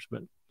brokers.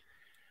 But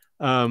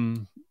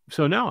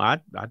so no, I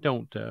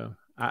don't.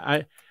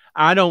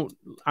 I don't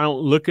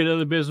look at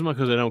other business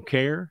because I don't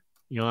care.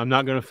 I'm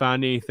not going to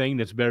find anything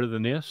that's better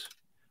than this.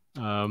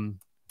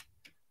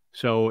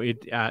 So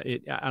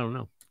I don't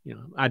know.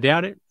 I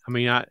doubt it. I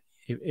mean,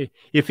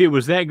 if it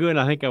was that good,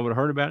 I think I would have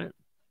heard about it.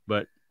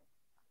 But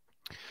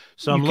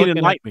so you can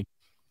enlighten me.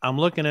 I'm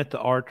looking at the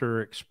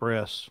Arthur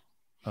Express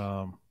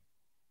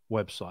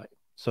website.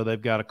 So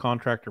they've got a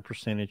contractor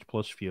percentage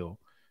plus fuel,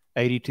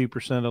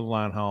 82% of the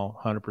line haul,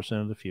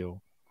 100% of the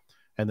fuel.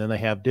 And then they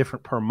have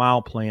different per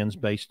mile plans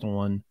based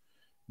on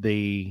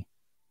the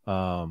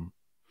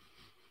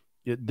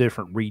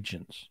different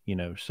regions,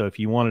 So if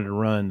you wanted to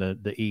run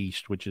the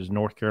East, which is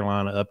North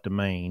Carolina up to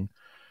Maine,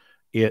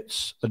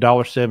 it's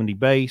 $1.70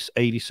 base,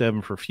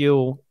 87 for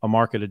fuel, a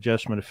market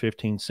adjustment of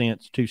 15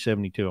 cents,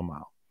 $2.72 a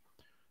mile.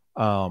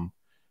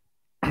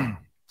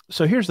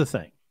 So here's the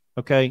thing,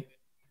 okay?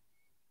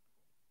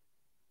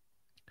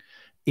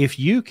 If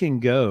you can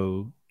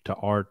go to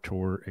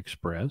Arthur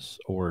Express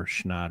or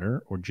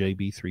Schneider or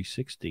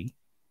JB360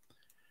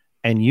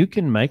 and you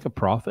can make a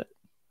profit,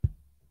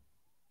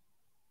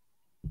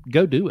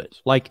 go do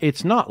it. Like,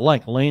 it's not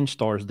like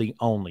Landstar is the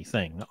only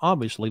thing.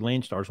 Obviously,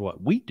 Landstar is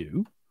what we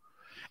do,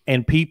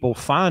 and people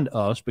find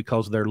us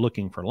because they're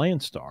looking for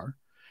Landstar.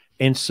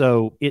 And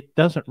so it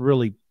doesn't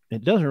really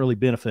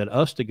benefit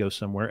us to go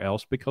somewhere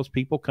else because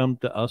people come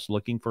to us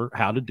looking for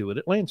how to do it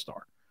at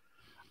Landstar.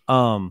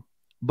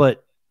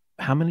 But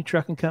how many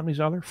trucking companies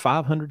are there?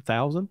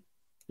 500,000?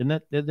 Isn't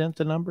that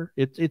the number?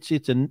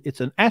 It's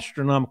an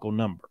astronomical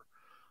number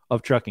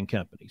of trucking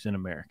companies in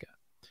America.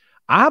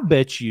 I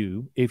bet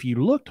you, if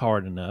you looked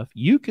hard enough,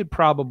 you could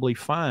probably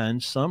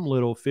find some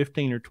little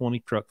 15 or 20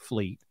 truck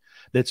fleet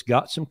that's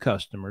got some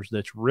customers,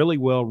 that's really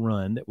well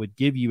run, that would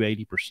give you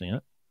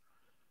 80%,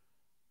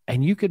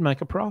 and you could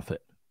make a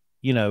profit.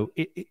 But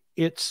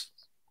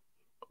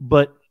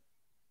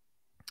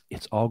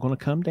it's all going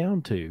to come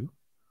down to,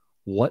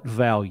 what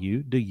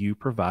value do you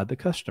provide the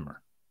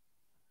customer?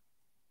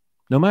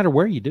 No matter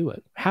where you do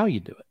it, how you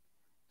do it.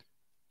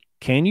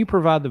 Can you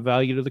provide the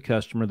value to the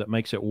customer that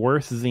makes it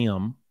worth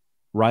them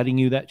writing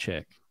you that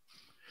check?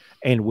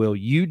 And will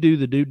you do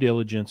the due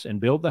diligence and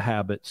build the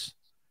habits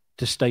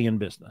to stay in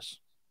business?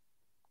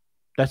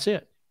 That's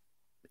it.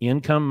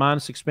 Income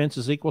minus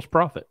expenses equals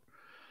profit.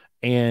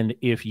 And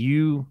if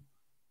you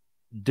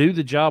do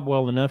the job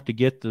well enough to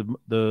get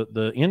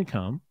the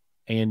income,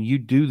 and you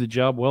do the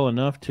job well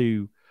enough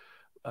to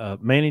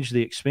manage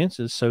the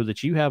expenses so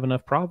that you have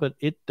enough profit,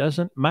 it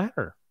doesn't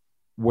matter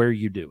where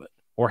you do it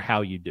or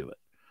how you do it.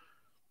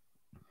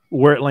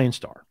 We're at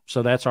Landstar,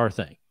 so that's our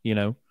thing,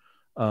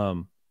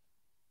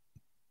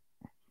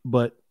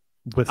 but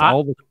with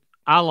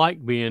I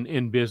like being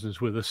in business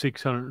with a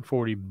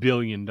 $640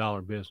 billion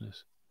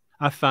business.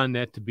 I find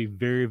that to be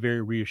very,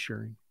 very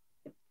reassuring.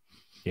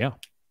 Yeah.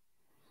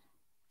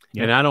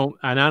 And I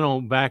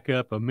don't back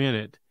up a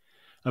minute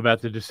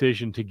about the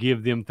decision to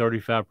give them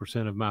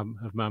 35% of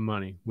my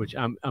money, which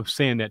I'm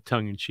saying that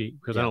tongue in cheek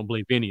because I don't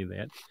believe any of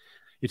that.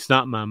 It's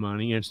not my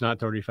money, and it's not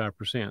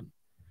 35%.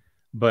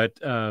 But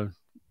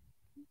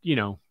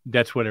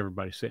that's what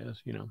everybody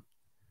says.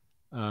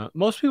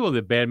 Most people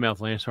that badmouth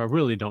Landstar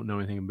really don't know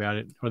anything about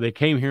it, or they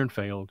came here and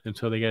failed, and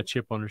so they got a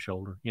chip on their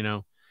shoulder.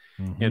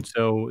 Mm-hmm. And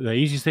so the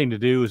easiest thing to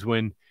do is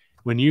when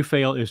you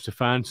fail is to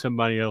find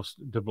somebody else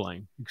to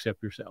blame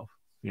except yourself.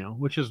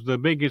 Which is the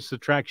biggest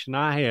attraction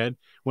I had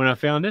when I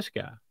found this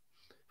guy.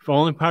 The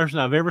only person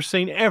I've ever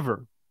seen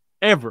ever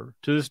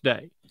to this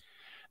day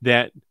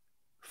that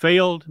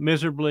failed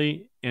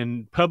miserably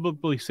and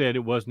publicly said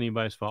it wasn't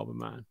anybody's fault but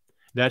mine.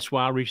 That's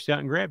why I reached out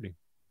and grabbed him.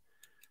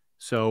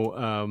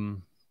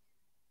 So,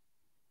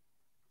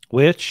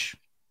 which,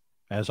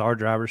 as our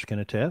drivers can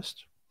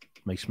attest,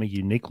 makes me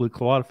uniquely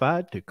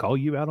qualified to call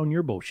you out on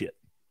your bullshit.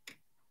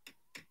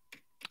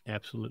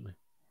 Absolutely.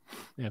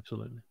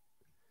 Absolutely.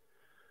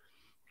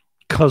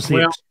 Because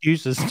the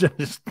excuses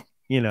just,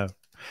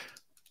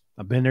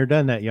 I've been there,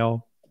 done that,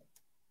 y'all.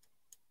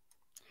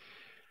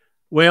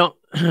 Well,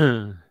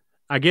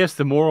 I guess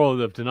the moral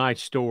of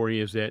tonight's story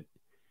is that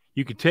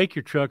you could take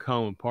your truck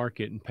home and park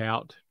it and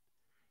pout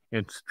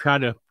and try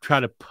to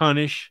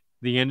punish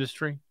the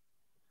industry.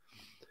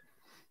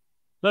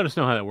 Let us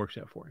know how that works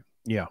out for you.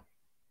 Yeah.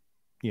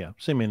 Yeah.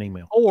 Send me an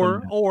email.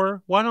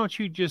 Or why don't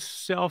you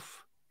just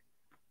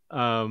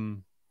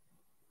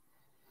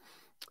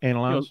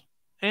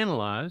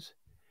analyze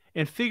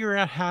and figure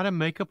out how to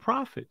make a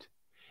profit.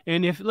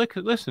 And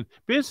listen,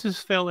 businesses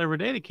fail every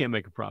day. They can't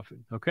make a profit.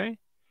 Okay.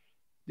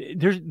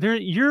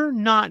 You're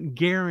not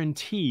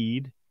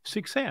guaranteed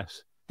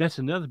success. That's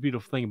another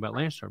beautiful thing about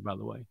Landstar, by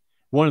the way.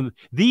 One of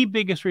the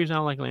biggest reasons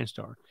I like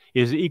Landstar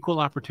is equal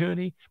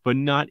opportunity, but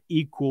not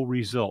equal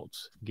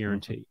results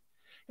guaranteed.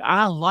 Mm-hmm.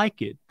 I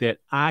like it that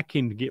I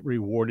can get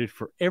rewarded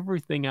for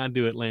everything I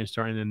do at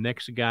Landstar and the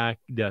next guy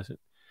doesn't,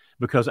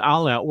 because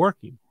I'll outwork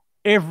him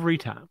every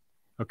time.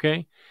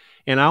 Okay.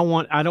 And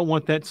I don't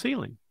want that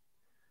ceiling.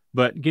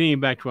 But getting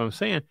back to what I'm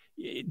saying,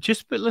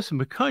 listen,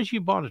 because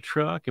you bought a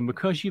truck and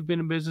because you've been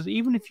in business,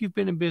 even if you've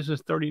been in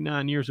business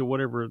 39 years or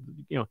whatever,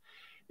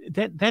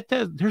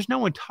 there's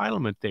no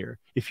entitlement there.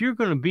 If you're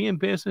going to be in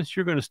business,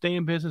 you're going to stay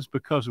in business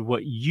because of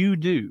what you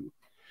do,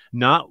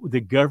 not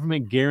the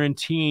government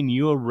guaranteeing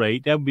you a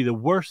rate. That would be the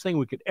worst thing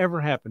that could ever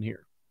happen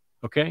here.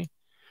 Okay.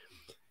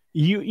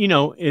 The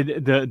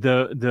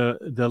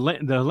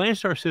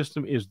Landstar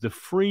system is the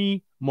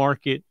free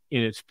market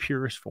in its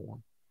purest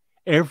form.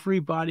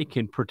 Everybody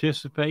can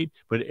participate,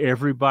 but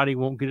everybody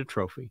won't get a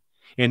trophy.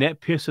 And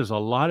that pisses a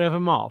lot of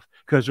them off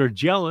because they're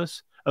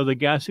jealous of the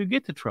guys who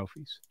get the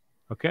trophies.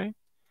 Okay.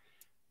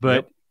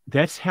 But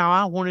that's how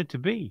I want it to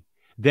be.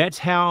 That's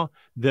how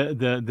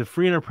the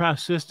free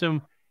enterprise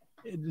system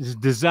is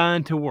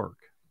designed to work.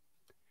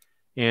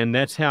 And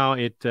that's how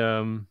it,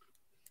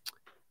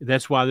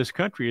 that's why this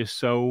country is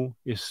so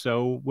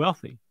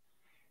wealthy,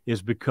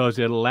 is because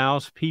it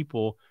allows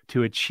people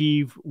to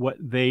achieve what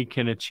they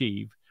can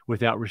achieve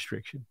without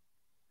restriction.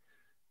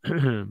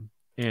 And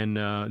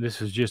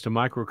this is just a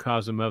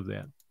microcosm of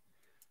that.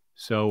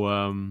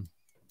 So,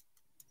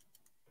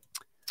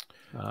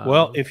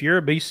 well, if you're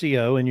a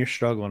BCO and you're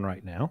struggling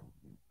right now,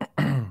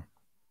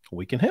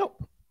 we can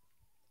help.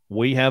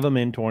 We have a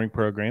mentoring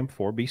program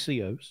for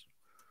BCOs.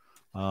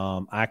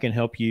 I can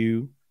help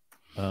you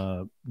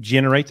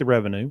generate the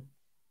revenue.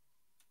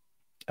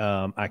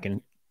 I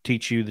can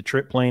teach you the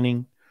trip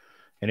planning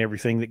and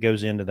everything that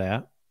goes into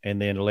that.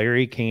 And then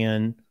Larry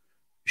can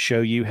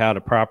show you how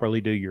to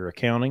properly do your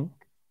accounting.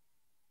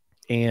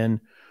 And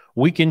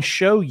we can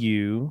show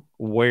you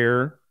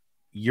where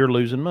you're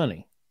losing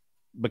money,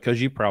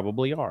 because you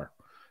probably are.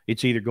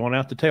 It's either going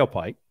out the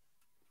tailpipe,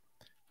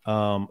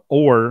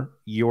 or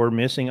you're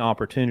missing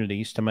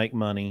opportunities to make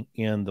money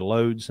in the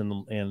loads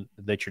and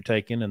that you're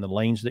taking and the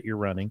lanes that you're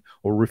running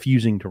or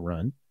refusing to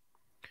run.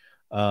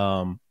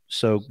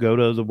 So go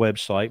to the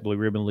website,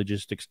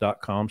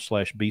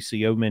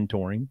 blueribbonlogistics.com/BCO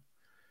mentoring,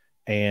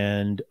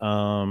 and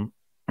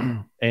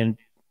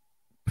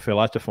fill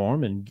out the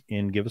form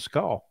and give us a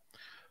call,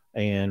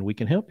 and we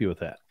can help you with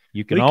that.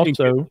 You can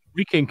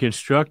we can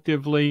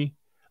constructively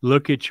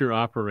look at your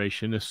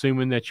operation,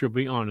 assuming that you'll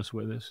be honest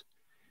with us,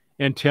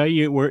 and tell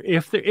you where,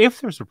 if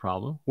there's a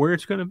problem, where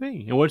it's going to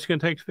be and what it's going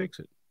to take to fix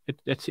it.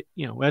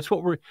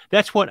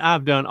 That's what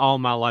I've done all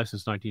my life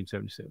since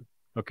 1977.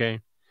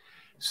 Okay.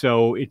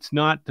 So it's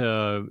not,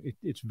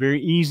 it's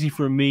very easy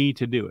for me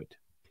to do it,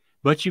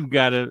 but you've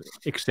got to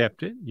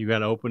accept it. You got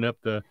to open up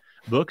the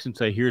books and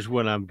say, here's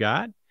what I've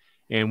got.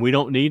 And we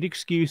don't need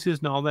excuses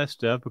and all that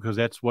stuff, because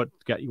that's what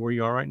got you where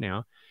you are right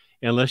now.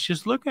 And let's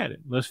just look at it.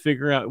 Let's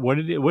figure out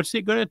what's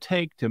it going to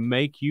take to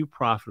make you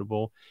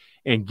profitable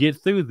and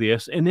get through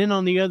this. And then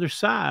on the other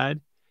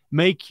side,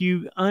 make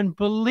you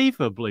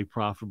unbelievably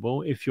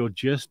profitable if you'll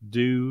just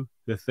do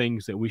the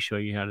things that we show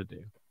you how to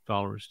do.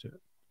 Followers to it.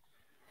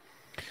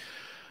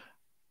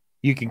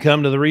 You can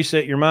come to the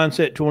Reset Your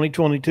Mindset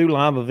 2022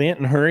 live event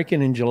in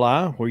Hurricane in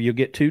July, where you'll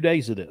get 2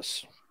 days of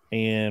this,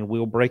 and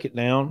we'll break it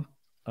down.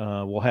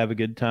 We'll have a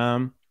good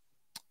time.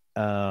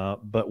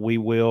 But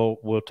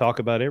we'll talk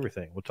about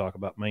everything. We'll talk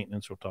about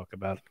maintenance. We'll talk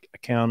about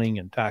accounting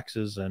and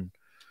taxes and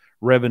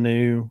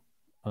revenue,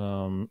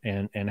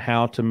 and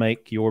how to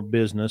make your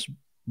business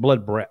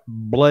blood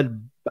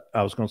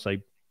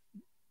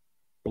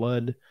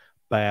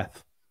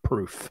bath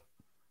proof.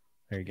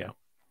 There you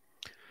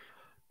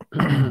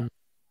go.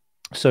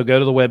 So go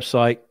to the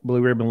website,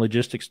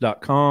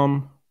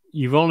 blueribbonlogistics.com.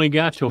 You've only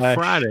got till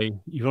Friday.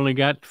 You've only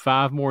got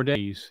 5 more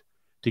days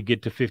to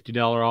get to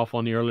 $50 off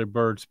on the early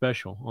bird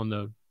special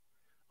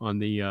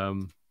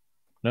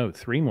no,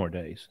 3 more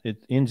days.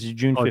 It ends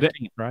June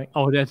 15th, right?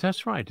 Oh,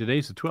 that's right.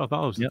 Today's the 12th.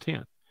 Oh, it was the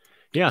 10th.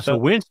 Yeah. So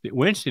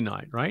Wednesday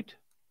night, right?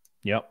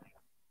 Yep.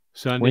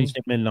 Sunday,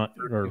 Wednesday midnight,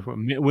 or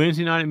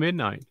Wednesday night at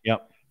midnight.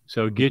 Yep.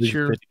 So get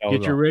your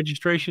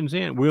registrations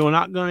in. We're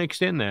not going to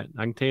extend that.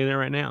 I can tell you that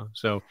right now.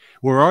 So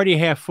we're already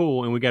half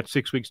full, and we got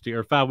 5 weeks to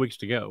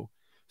go.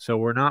 So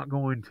we're not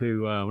going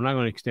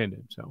to extend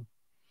it. So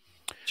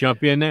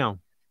jump in now.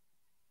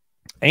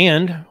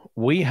 And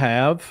we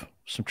have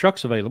some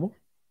trucks available.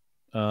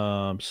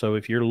 So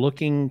if you're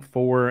looking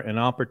for an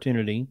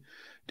opportunity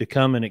to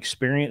come and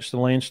experience the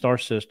Landstar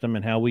system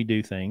and how we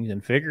do things,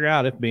 and figure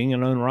out if being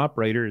an owner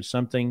operator is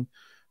something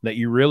that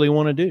you really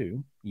want to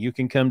do, you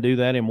can come do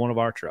that in one of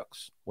our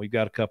trucks. We've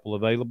got a couple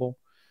available.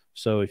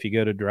 So if you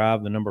go to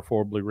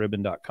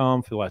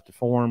drive4blueribbon.com, fill out the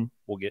form,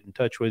 we'll get in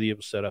touch with you.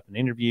 We'll set up an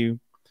interview.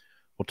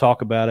 We'll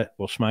talk about it.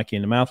 We'll smack you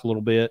in the mouth a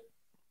little bit.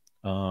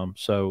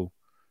 So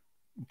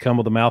come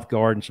with a mouth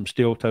guard and some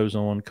steel toes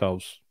on,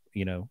 because,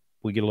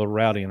 we get a little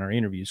rowdy in our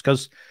interviews,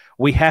 because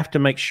we have to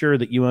make sure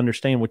that you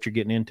understand what you're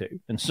getting into.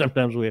 And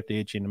sometimes we have to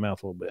hit you in the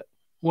mouth a little bit.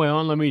 Well,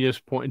 and let me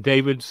just point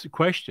David's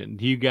question.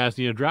 Do you guys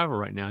need a driver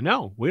right now?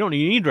 No, we don't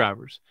need any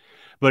drivers.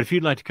 But if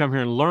you'd like to come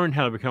here and learn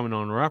how to become an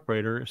owner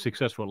operator,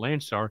 successful at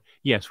Landstar,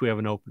 yes, we have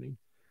an opening.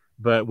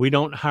 But we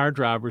don't hire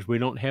drivers. We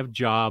don't have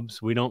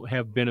jobs. We don't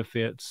have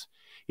benefits.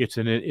 It's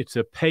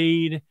a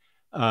paid,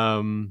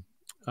 what's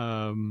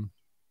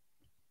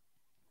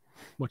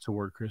the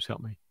word, Chris?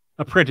 Help me.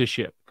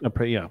 Apprenticeship.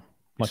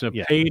 It's a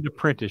paid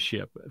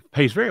apprenticeship. It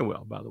pays very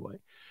well, by the way.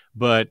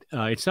 But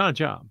it's not a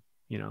job,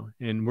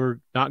 and we're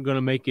not going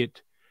to make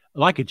it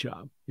like a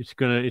job.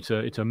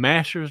 It's a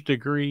master's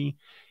degree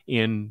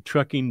in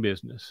trucking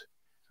business.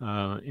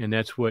 And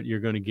that's what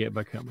you're going to get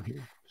by coming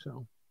here.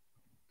 So,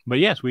 but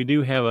yes, we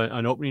do have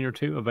an opening or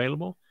two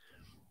available.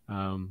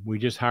 We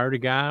just hired a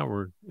guy.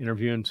 We're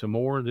interviewing some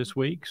more this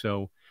week.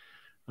 So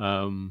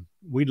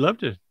we'd love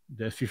to,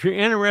 if you're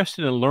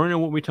interested in learning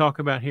what we talk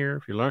about here,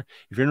 if you're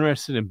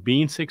interested in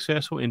being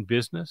successful in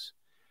business,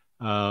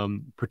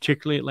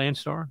 particularly at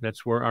Landstar,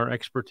 that's where our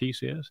expertise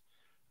is.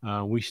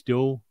 We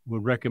still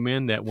would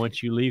recommend that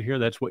once you leave here,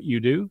 that's what you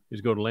do,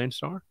 is go to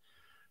Landstar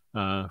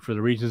for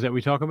the reasons that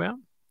we talk about.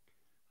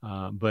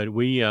 But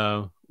we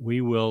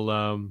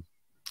will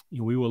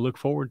look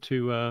forward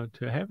to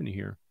having you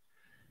here.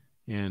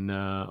 And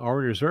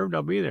already reserved,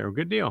 I'll be there.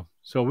 Good deal.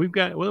 So we're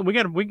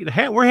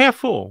half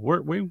full.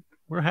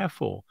 We're half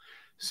full.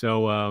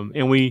 So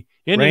and we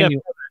ended up.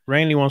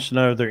 Randy wants to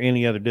know if there are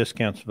any other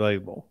discounts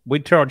available. We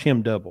charge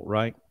him double,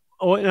 right?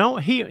 Oh no,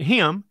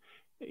 him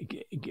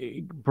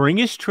bring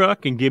his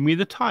truck and give me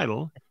the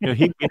title.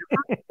 He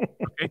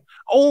okay.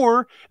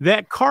 Or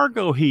that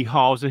cargo he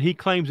hauls that he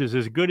claims is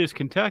as good as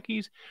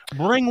Kentucky's.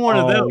 Bring one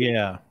of those.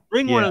 Yeah.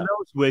 Bring one of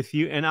those with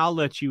you, and I'll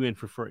let you in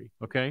for free.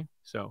 Okay.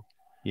 So.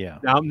 Yeah.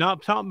 Now, I'm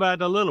not talking about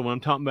the little one. I'm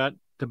talking about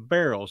the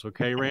barrels.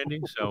 Okay,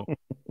 Randy. So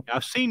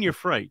I've seen your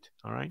freight.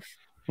 All right.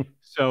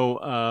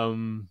 So,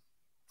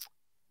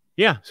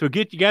 yeah. So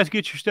you guys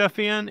get your stuff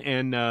in,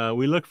 and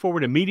we look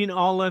forward to meeting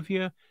all of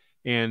you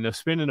and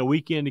spending a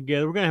weekend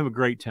together. We're going to have a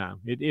great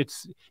time.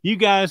 It's you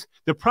guys.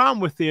 The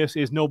problem with this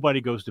is nobody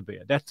goes to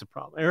bed. That's the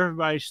problem.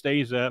 Everybody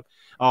stays up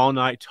all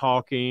night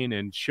talking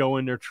and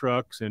showing their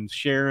trucks and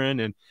sharing.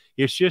 And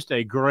it's just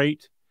a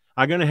great,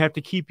 I'm going to have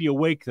to keep you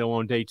awake, though,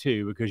 on day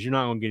 2 because you're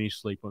not going to get any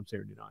sleep on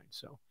Saturday night.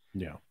 So,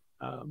 yeah.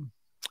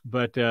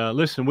 But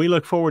listen, we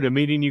look forward to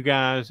meeting you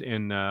guys,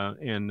 and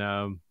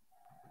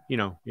you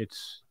know,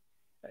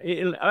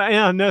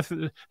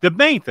 nothing. The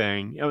main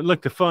thing,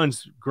 look, the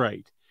fun's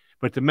great,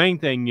 but the main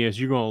thing is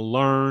you're going to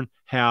learn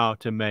how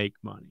to make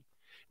money.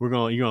 You're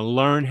going to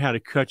learn how to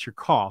cut your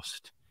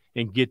cost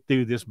and get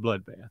through this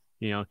bloodbath.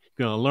 You know,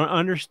 you're going to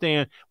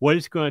understand what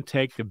it's going to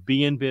take to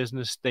be in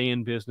business, stay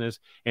in business,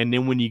 and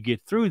then when you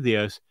get through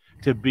this,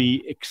 to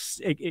be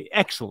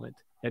excellent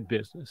at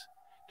business,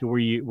 to where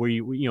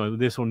you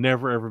this will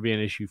never ever be an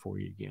issue for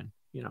you again.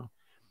 You know,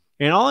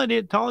 and all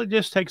it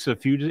just takes a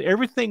few.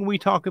 Everything we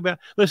talk about.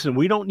 Listen,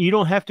 you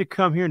don't have to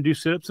come here and do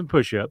sit-ups and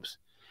push-ups,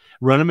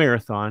 run a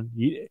marathon.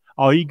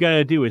 All you got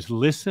to do is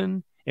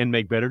listen and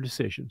make better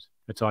decisions.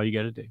 That's all you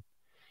got to do,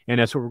 and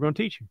that's what we're going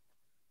to teach you.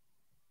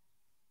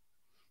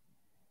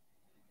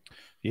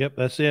 Yep,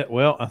 that's it.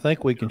 Well, I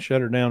think we can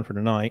shut her down for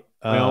tonight.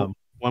 Well,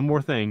 one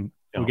more thing.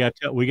 We got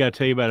to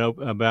tell you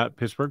about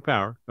Pittsburgh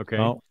Power. Okay.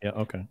 Oh, yeah.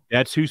 Okay.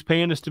 That's who's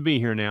paying us to be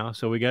here now.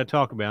 So we got to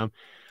talk about them.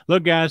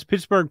 Look, guys,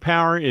 Pittsburgh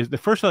Power is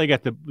first of all, they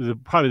got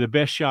probably the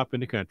best shop in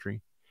the country.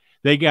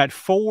 They got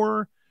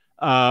 4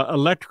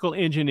 electrical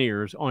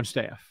engineers on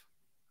staff.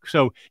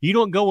 So you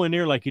don't go in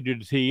there like you do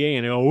to TA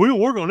and we don't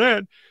work on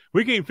that.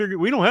 We can't figure.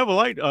 We don't have a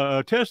light,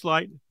 test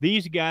light.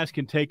 These guys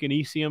can take an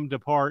ECM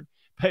apart,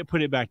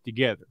 put it back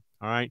together.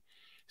 All right.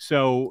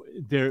 So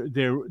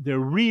they're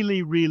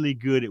really, really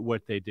good at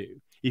what they do.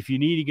 If you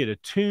need to get a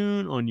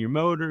tune on your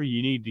motor,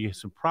 you need to get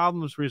some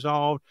problems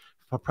resolved,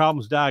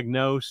 problems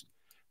diagnosed,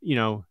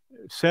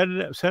 set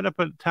up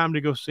a time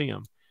to go see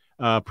them.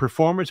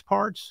 Performance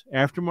parts,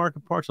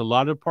 aftermarket parts, a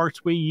lot of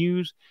parts we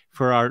use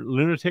for our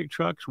Lunatic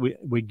trucks,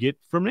 we get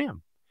from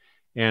them.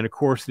 And of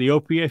course, the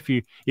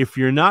OPF, if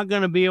you're not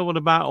going to be able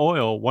to buy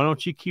oil, why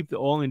don't you keep the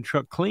oil in the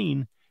truck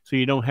clean so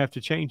you don't have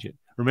to change it?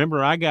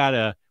 Remember, I got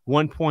a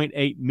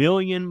 1.8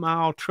 million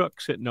mile truck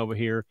sitting over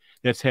here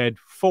that's had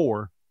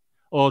 4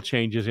 oil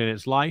changes in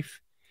its life,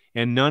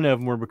 and none of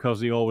them were because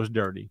the oil was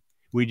dirty.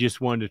 We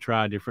just wanted to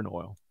try a different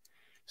oil.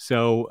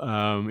 So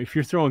if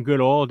you're throwing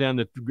good oil down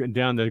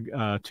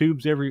the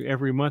tubes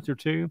every month or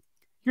 2,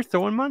 you're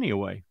throwing money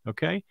away,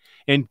 okay?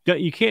 And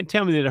you can't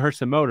tell me that it hurts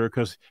the motor,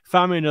 because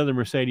find me another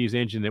Mercedes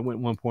engine that went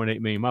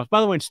 1.8 million miles.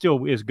 By the way, it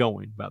still is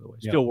going, by the way.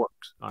 It still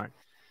works. All right.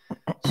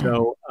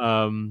 So,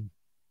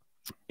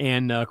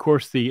 and of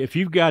course, if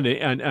you've got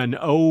an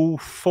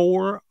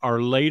 04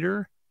 or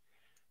later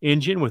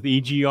engine with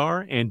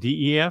EGR and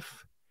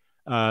DEF,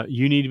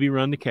 you need to be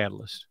running the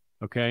catalyst.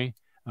 Okay.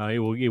 It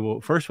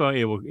will first of all,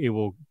 it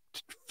will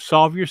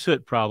solve your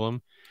soot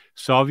problem,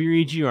 solve your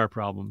EGR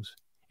problems,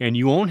 and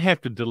you won't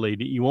have to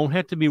delete it. You won't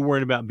have to be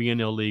worried about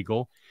being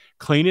illegal.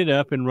 Clean it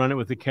up and run it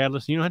with the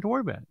catalyst. And you don't have to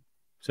worry about it.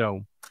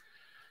 So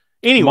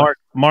anyway,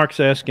 Mark's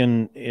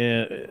asking,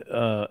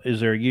 is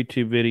there a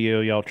YouTube video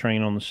y'all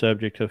train on the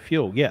subject of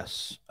fuel?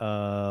 Yes.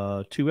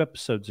 2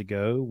 episodes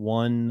ago,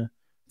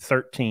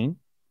 113.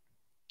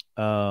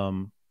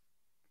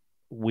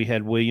 We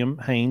had William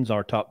Haynes,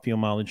 our top fuel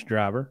mileage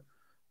driver,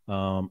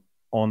 on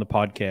the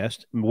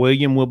podcast.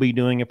 William will be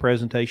doing a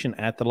presentation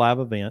at the live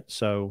event.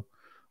 So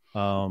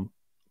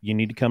you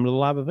need to come to the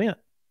live event.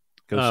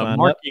 Go sign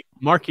up.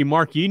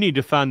 Marky, you need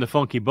to find the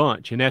Funky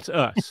Bunch, and that's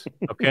us.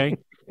 Okay.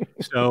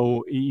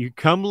 So you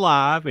come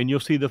live and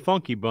you'll see the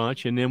Funky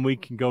Bunch, and then we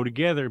can go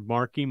together,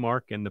 Mark,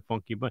 and the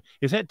Funky Bunch.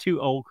 Is that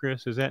too old,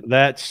 Chris?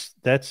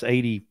 That's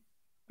 80.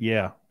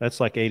 Yeah,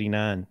 that's like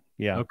 89.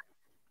 Yeah. Okay.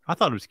 I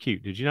thought it was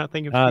cute. Did you not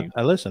think it was cute?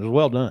 I listened. It was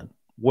well done.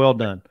 Well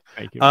done.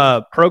 Thank you.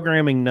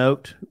 Programming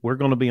note: we're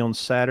going to be on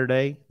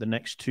Saturday the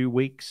next 2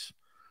 weeks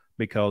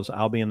because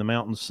I'll be in the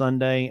mountains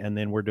Sunday, and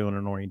then we're doing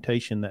an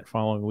orientation that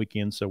following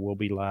weekend. So we'll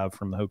be live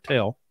from the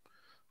hotel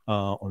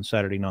on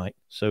Saturday night.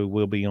 So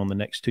we'll be on the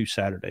next 2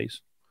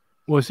 Saturdays.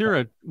 Was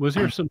there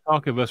some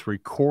talk of us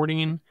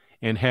recording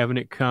and having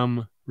it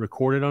come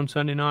recorded on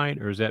Sunday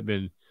night, or has that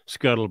been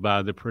scuttled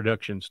by the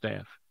production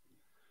staff?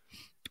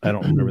 I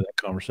don't remember that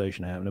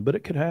conversation happening, but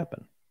it could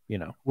happen. You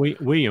know,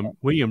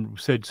 William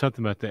said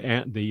something about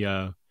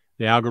the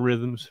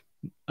algorithms,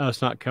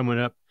 us not coming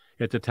up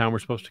at the time we're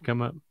supposed to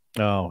come up.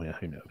 Oh yeah,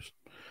 who knows?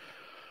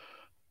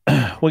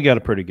 We got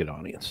a pretty good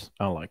audience.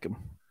 I like them.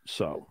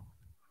 So,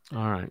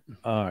 all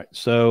right.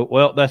 So,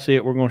 well, that's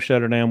it. We're going to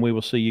shut her down. We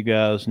will see you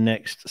guys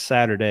next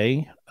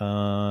Saturday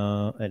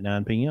at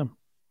 9 p.m.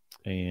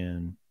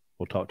 and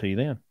we'll talk to you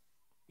then.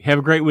 Have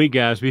a great week,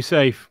 guys. Be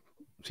safe.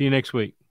 See you next week.